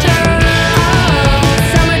winter. Oh,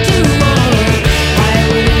 summer too long. I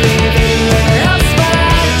wouldn't live anywhere else, but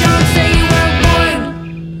don't say you weren't born.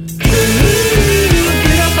 Ooh,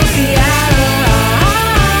 beautiful Seattle.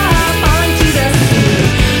 Falling to the sea.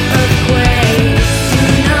 Earthquake,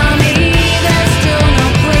 tsunami. There's still no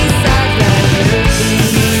place I'd rather be.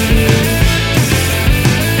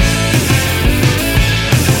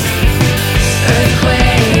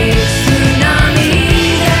 Earthquake, tsunami.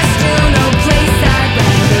 There's still no place I'd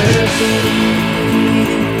rather be.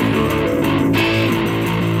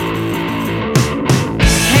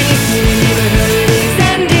 Can you see the neighborhood is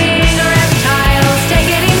ending? Reptiles take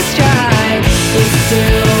it in stride. It's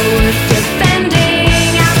still worth defending.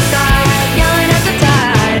 Outside, yelling at the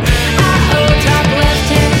tide. Top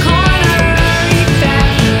left-hand corner.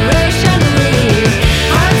 Evacuation route.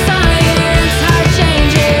 Hard science, hard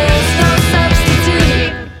changes, no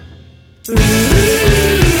substitute. Ooh,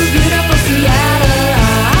 beautiful Seattle.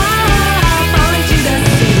 Falling to the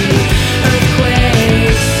sea.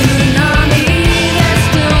 Earthquake, tsunami. There's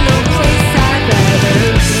still no place I'd rather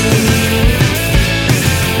be.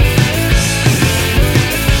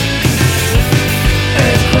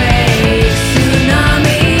 Earthquake,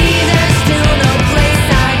 tsunami. There's still no place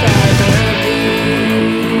I'd rather be.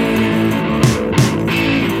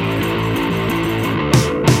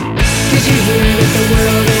 Did you hear that the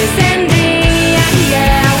world is ending?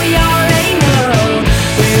 Yeah, we already know.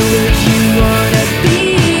 Where would you wanna be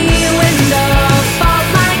when the fault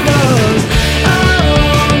line goes? Oh,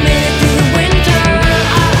 made it through the winter.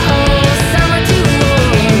 Summer too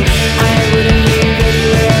long. I wouldn't live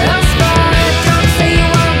anywhere else, but don't say you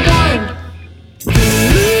weren't born.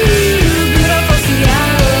 Ooh, beautiful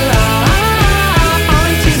Seattle.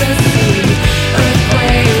 Falling to the sea.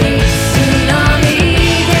 Earthquake, tsunami.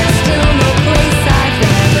 There's still no place I'd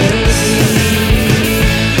rather be.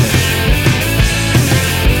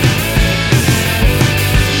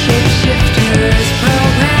 Shapeshifters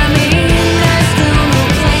programming. There's still no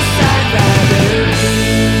place I'd rather be.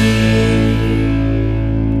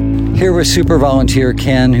 Here with super volunteer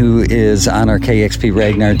Ken, who is on our KXP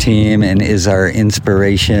Ragnar team and is our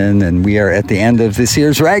inspiration. And we are at the end of this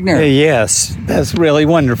year's Ragnar. Yes, that's really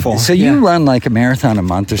wonderful. So you run like a marathon a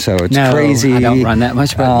month or so. It's No, crazy. I don't run that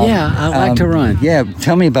much, but yeah, I like to run. Yeah,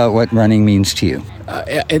 tell me about what running means to you.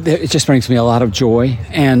 It just brings me a lot of joy,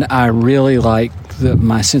 and I really like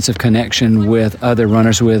my sense of connection with other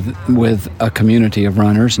runners, with a community of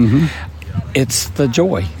runners. Mm-hmm. It's the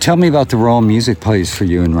joy. Tell me about the role music plays for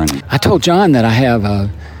you in running. I told John that I have a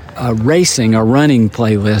running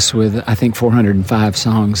playlist with, I think, 405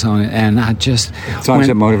 songs on it, and I just Songs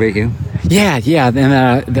that motivate you? Yeah, and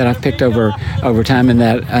that I've picked over time,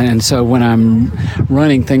 and so when I'm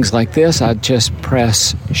running things like this, I just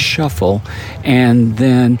press shuffle, and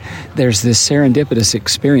then there's this serendipitous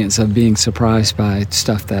experience of being surprised by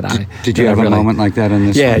stuff that I Did you have a moment like that in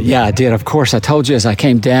this? Yeah, I did. Of course, I told you as I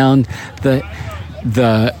came down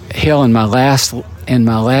the hill in my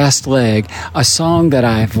last leg, a song that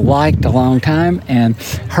I've liked a long time and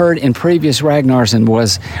heard in previous Ragnars and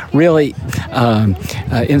was really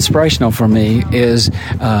inspirational for me is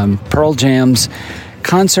Pearl Jam's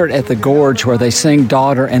concert at the Gorge, where they sing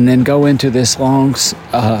Daughter and then go into this long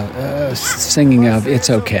singing of It's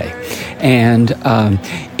Okay. And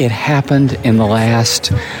it happened in the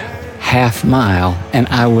last half mile, and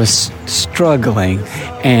I was struggling,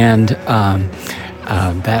 and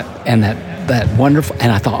that wonderful,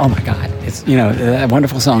 and I thought, oh my God, it's that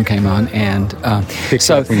wonderful song came on, and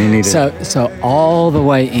so all the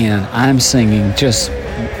way in, I'm singing just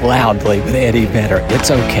loudly with Eddie Vedder.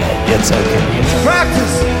 It's okay. It's okay. It's okay.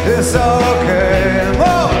 Practice, it's okay.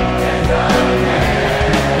 Whoa.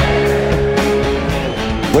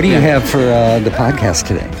 What do you have for the podcast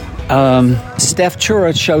today? Steph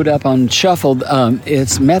Chura showed up on Shuffled.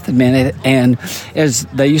 It's Method Man, and as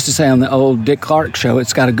they used to say on the old Dick Clark show,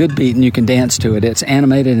 it's got a good beat and you can dance to it. It's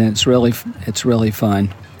animated and it's really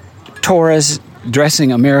fun. Torres,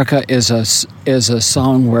 Dressing America is a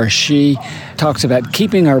song where she talks about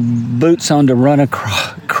keeping her boots on to run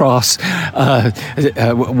across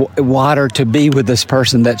water to be with this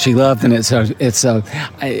person that she loved, and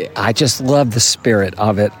I just love the spirit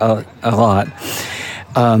of it a lot.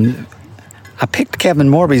 I picked Kevin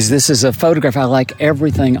Morby's. This is a photograph. I like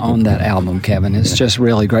everything on that album, Kevin. It's just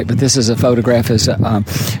really great. But this is a photograph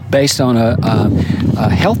based on a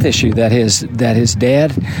health issue that his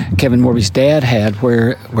dad, Kevin Morby's dad, had,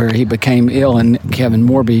 where he became ill, and Kevin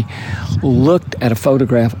Morby looked at a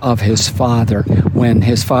photograph of his father when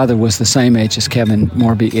his father was the same age as Kevin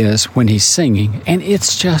Morby is when he's singing, and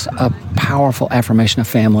it's just a powerful affirmation of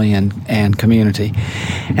family and community.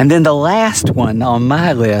 And then the last one on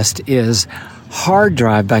my list is Hard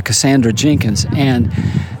Drive by Cassandra Jenkins, and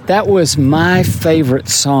that was my favorite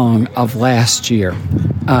song of last year.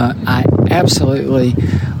 I absolutely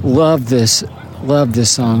love this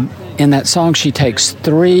song. In that song, she takes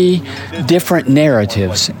 3 different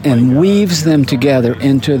narratives and weaves them together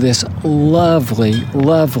into this lovely,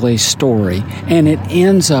 lovely story. And it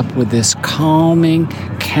ends up with this calming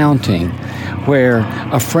counting where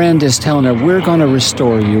a friend is telling her, we're going to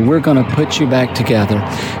restore you. We're going to put you back together.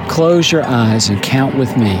 Close your eyes and count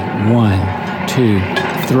with me. 1, 2,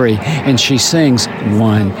 3. And she sings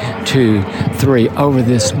 1, 2, 3 over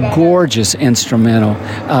this gorgeous instrumental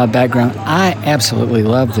background. I absolutely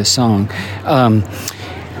love this song.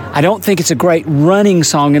 I don't think it's a great running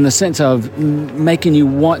song in the sense of making you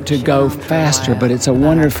want to go faster, but it's a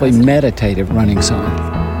wonderfully meditative running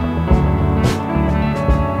song.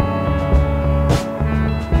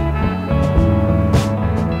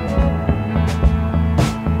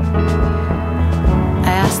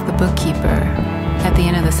 bookkeeper at the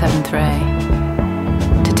end of the 7th ray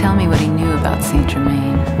to tell me what he knew about Saint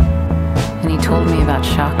Germain. And he told me about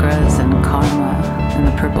chakras and karma and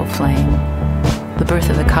the purple flame, the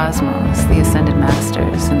birth of the cosmos, the ascended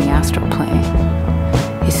masters, and the astral plane.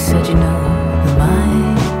 He said, you know,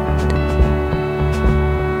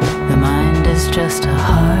 the mind is just a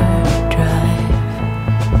hard drive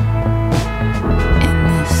in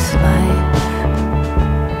this life.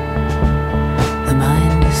 The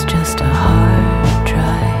mind is just a hard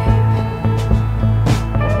drive.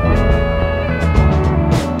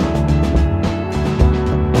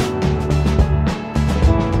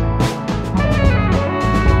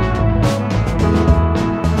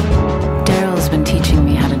 Daryl's been teaching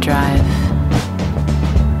me how to drive.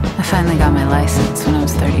 I finally got my license when I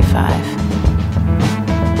was 35.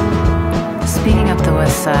 Speeding up the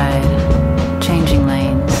west side, changing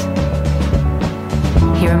lanes.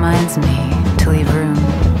 He reminds me to leave room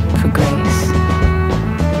for grace.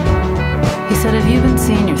 He said, have you been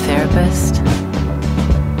seeing your therapist?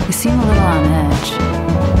 You seem a little on edge.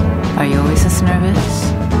 Are you always this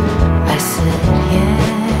nervous? I said, yeah.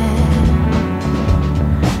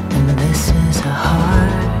 And this is a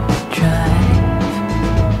hard drive.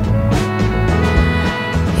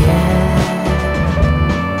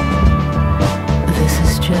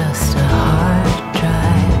 Just a hard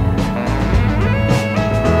drive.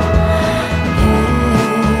 Yeah.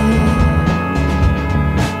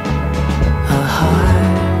 A hard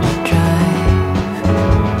drive.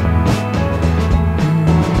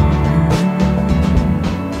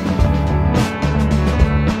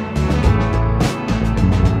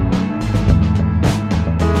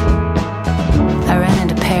 I ran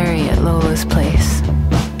into Perry at Lola's place.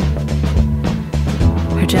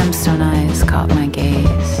 Her gemstone eyes caught my gaze.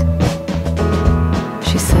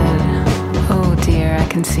 She said, oh dear, I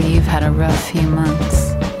can see you've had a rough few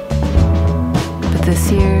months. But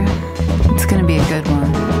this year, it's gonna be a good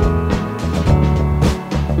one.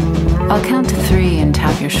 I'll count to 3 and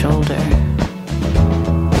tap your shoulder.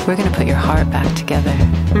 We're gonna put your heart back together.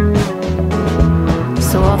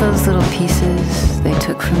 So all those little pieces they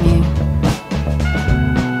took from you,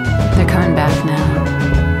 they're coming back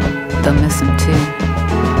now. They'll miss them too.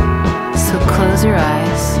 So close your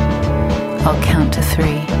eyes. I'll count to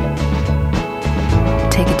 3.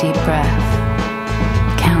 Take a deep breath.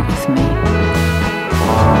 Count with me.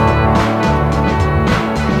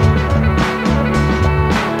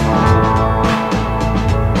 1,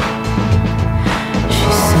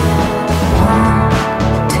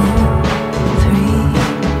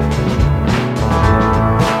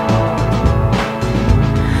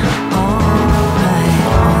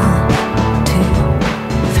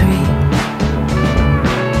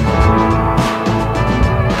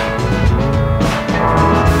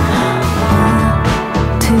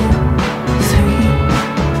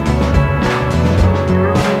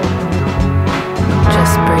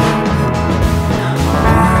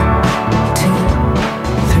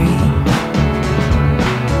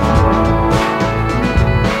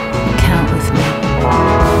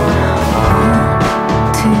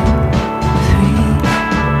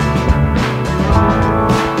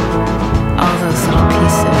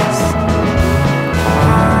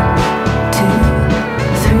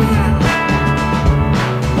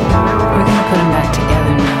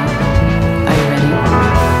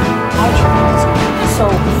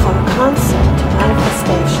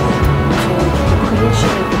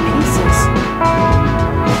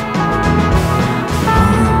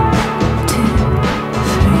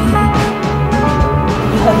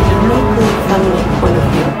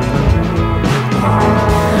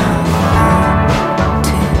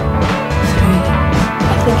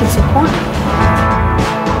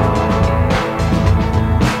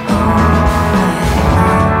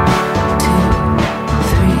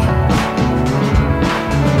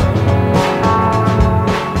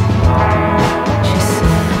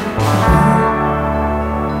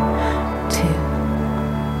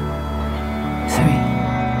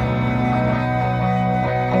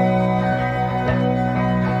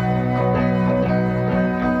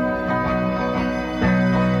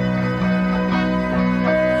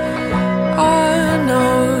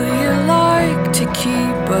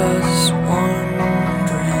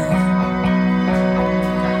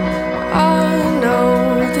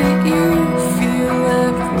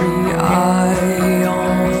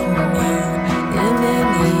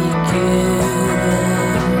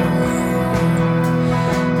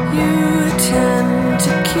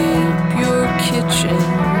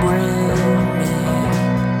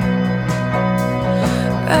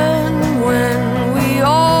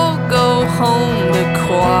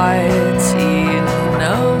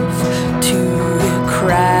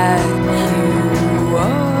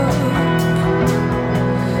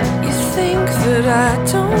 but I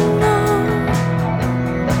don't know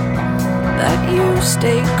that you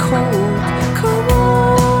stay cold. Come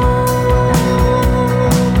on,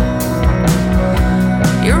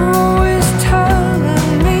 you're always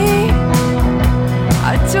telling me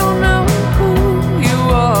I don't know who you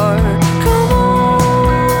are. Come on,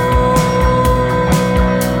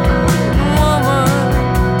 woman,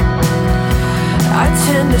 I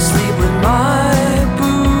tend to sleep with my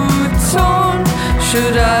boots on.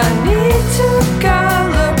 Should I need to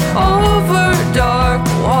gallop over dark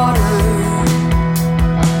water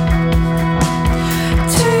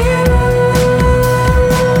to you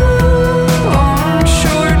on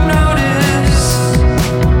short notice?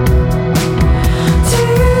 To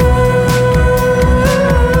you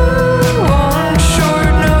on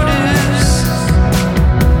short notice.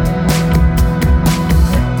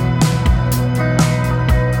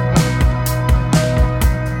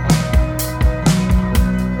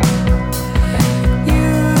 You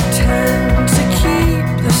tend to keep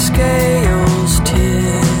the scales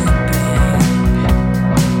tipping.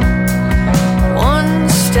 One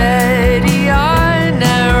steady eye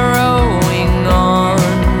narrowing on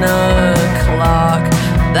a clock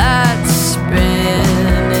that's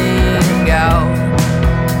spinning out.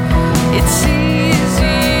 It's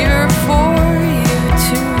easier for you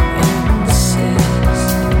to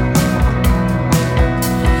insist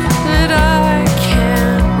that I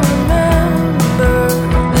can't remember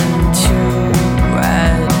than to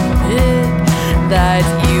admit that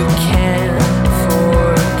you can't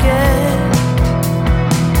forget.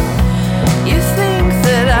 You think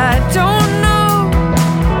that I don't know.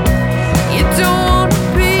 You don't want to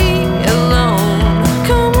be alone.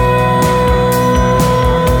 Come on,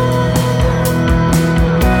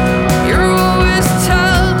 you're always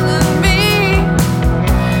telling me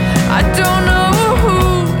I don't know who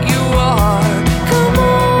you are. Come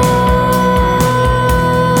on,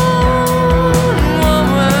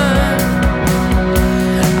 woman,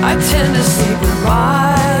 I tend to sleep with my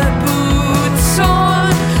boots on.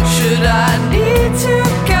 Should I need to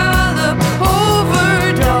gallop over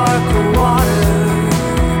dark water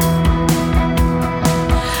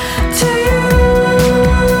to you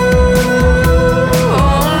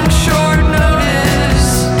on short notice?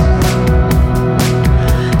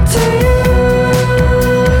 To you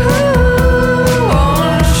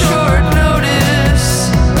on short notice.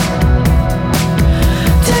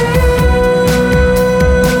 To you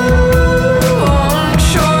on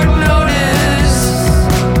short notice.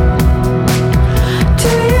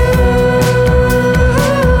 To you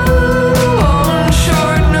on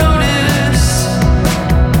short notice.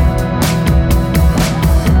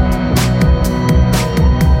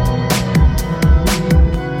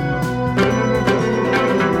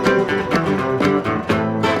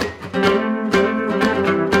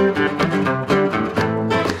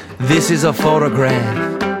 This is a photograph,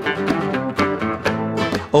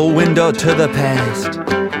 a window to the past,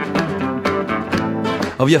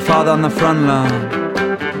 of your father on the front lawn,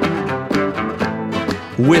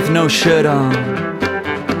 with no shirt on,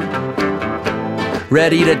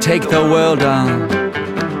 ready to take the world on,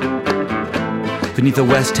 beneath the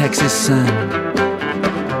West Texas sun,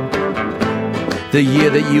 the year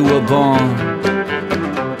that you were born,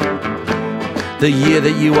 the year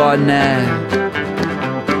that you are now.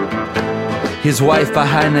 His wife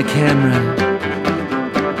behind the camera,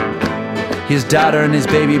 his daughter and his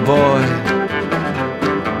baby boy,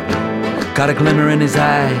 got a glimmer in his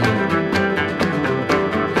eye.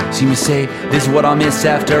 See me say, this is what I'll miss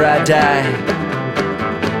after I die,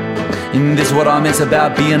 and this is what I'll miss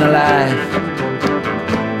about being alive.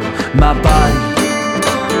 My body,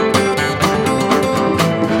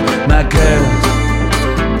 my girls,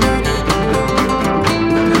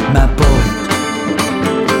 my boy,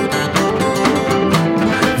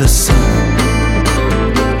 the sun.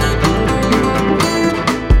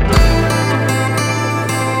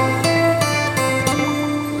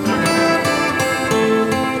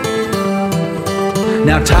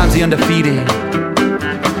 Now Tom's the undefeated,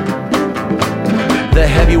 the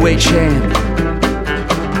heavyweight champ,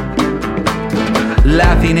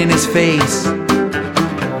 laughing in his face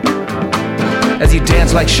as he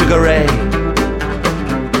danced like Sugar Ray.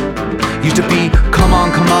 Used to be, come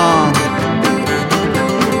on, come on,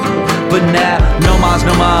 but now, no mas,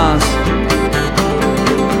 no mas.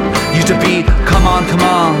 Used to be, come on,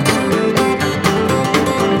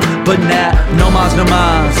 but now, no mas, no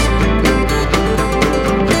mas.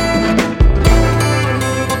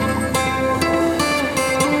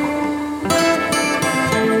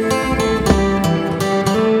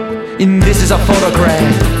 And this is a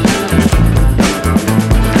photograph,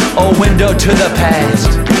 a window to the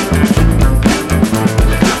past,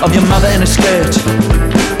 of your mother in a skirt,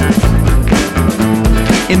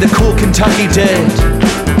 in the cool Kentucky dirt,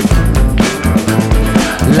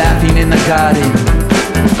 laughing in the garden,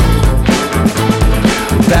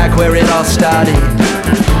 back where it all started,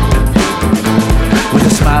 with a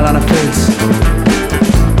smile on her face,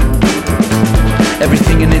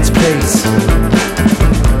 everything in its place,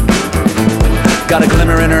 got a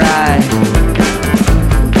glimmer in her eye,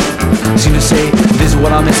 seem to say, this is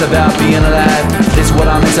what I miss about being alive. This is what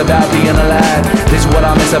I miss about being alive. This is what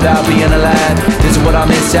I miss about being alive. This is what I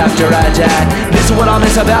miss after I die. This is what I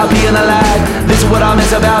miss about being alive. This is what I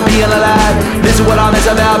miss about being alive. This is what I miss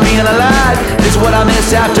about being alive. This is what I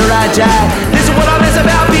miss after I die. This is what I miss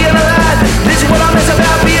about being alive. This is what I miss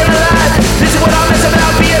about being alive. This is what I miss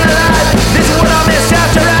about being alive. This is what I miss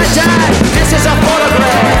after I die. This is a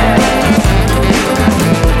photograph,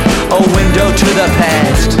 a window to the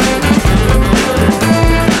past,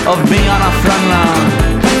 of me on a front lawn,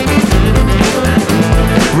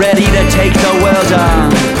 ready to take the world on,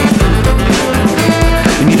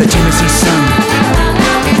 beneath the Tennessee sun,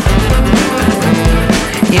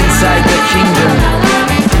 inside the kingdom,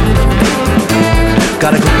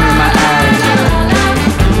 got a gleam in my eye.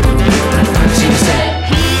 She said,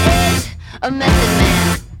 he is a method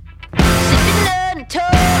man, sipping on a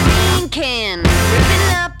taurine can, ripping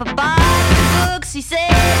up a box of books. He says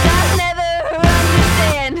I'll never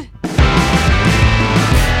understand.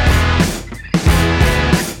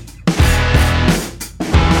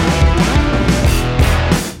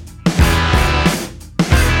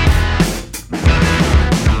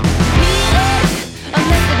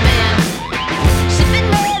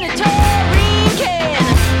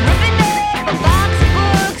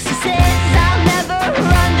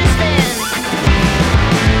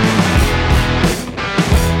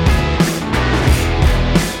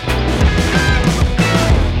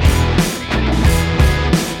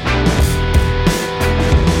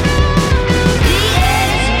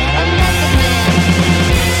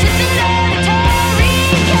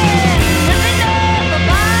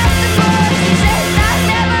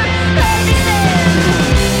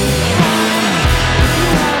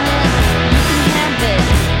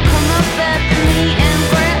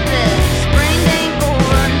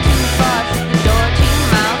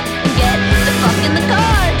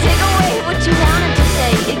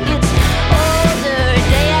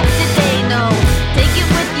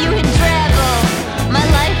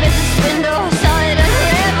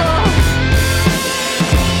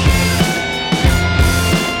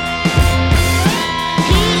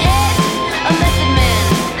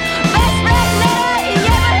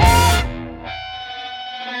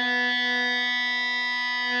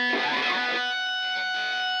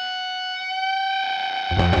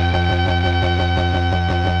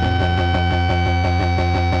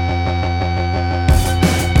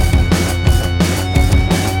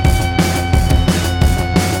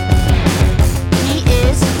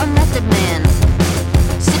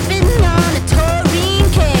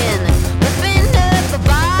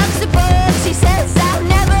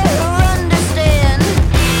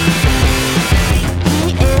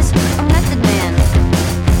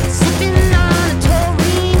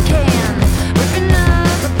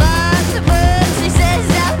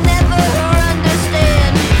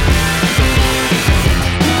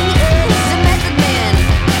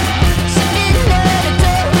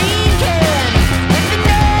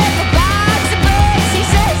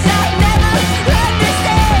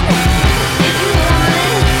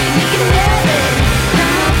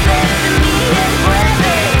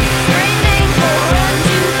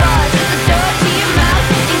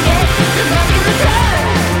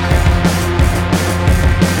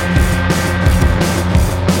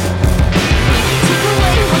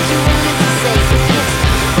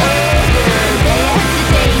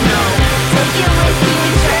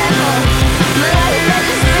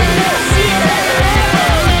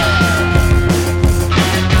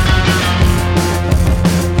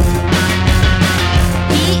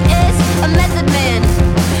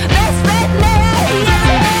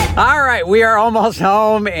 We are almost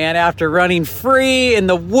home, and after running free in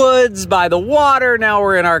the woods by the water, now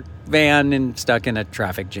we're in our van and stuck in a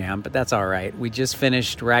traffic jam, but that's all right. We just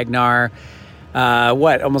finished Ragnar.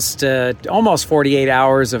 Almost 48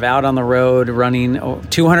 hours of out on the road running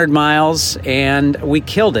 200 miles, and we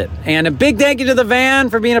killed it. And a big thank you to the van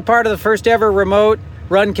for being a part of the first ever remote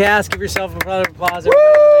Runcast. Give yourself a round of applause.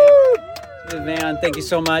 Man, thank you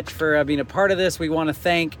so much for being a part of this. We want to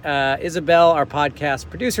thank Isabel, our podcast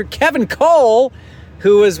producer, Kevin Cole,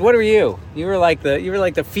 who was, what were you? You were like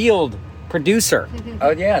the field producer. Oh,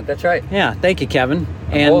 yeah, that's right. Yeah, thank you, Kevin.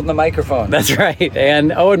 I'm holding the microphone. That's right.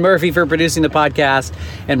 And Owen Murphy for producing the podcast,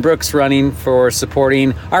 and Brooks Running for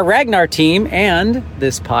supporting our Ragnar team and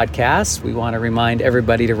this podcast. We want to remind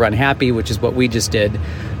everybody to run happy, which is what we just did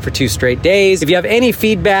for 2 straight days. If you have any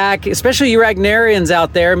feedback, especially you Ragnarians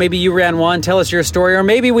out there, maybe you ran one, tell us your story, or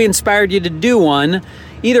maybe we inspired you to do one.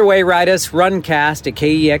 Either way, write us,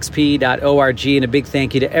 runcast@kexp.org, and a big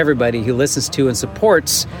thank you to everybody who listens to and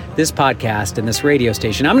supports this podcast and this radio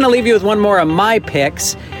station. I'm going to leave you with one more of my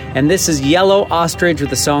picks, and this is Yellow Ostrich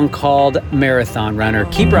with a song called Marathon Runner.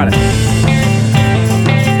 Keep running.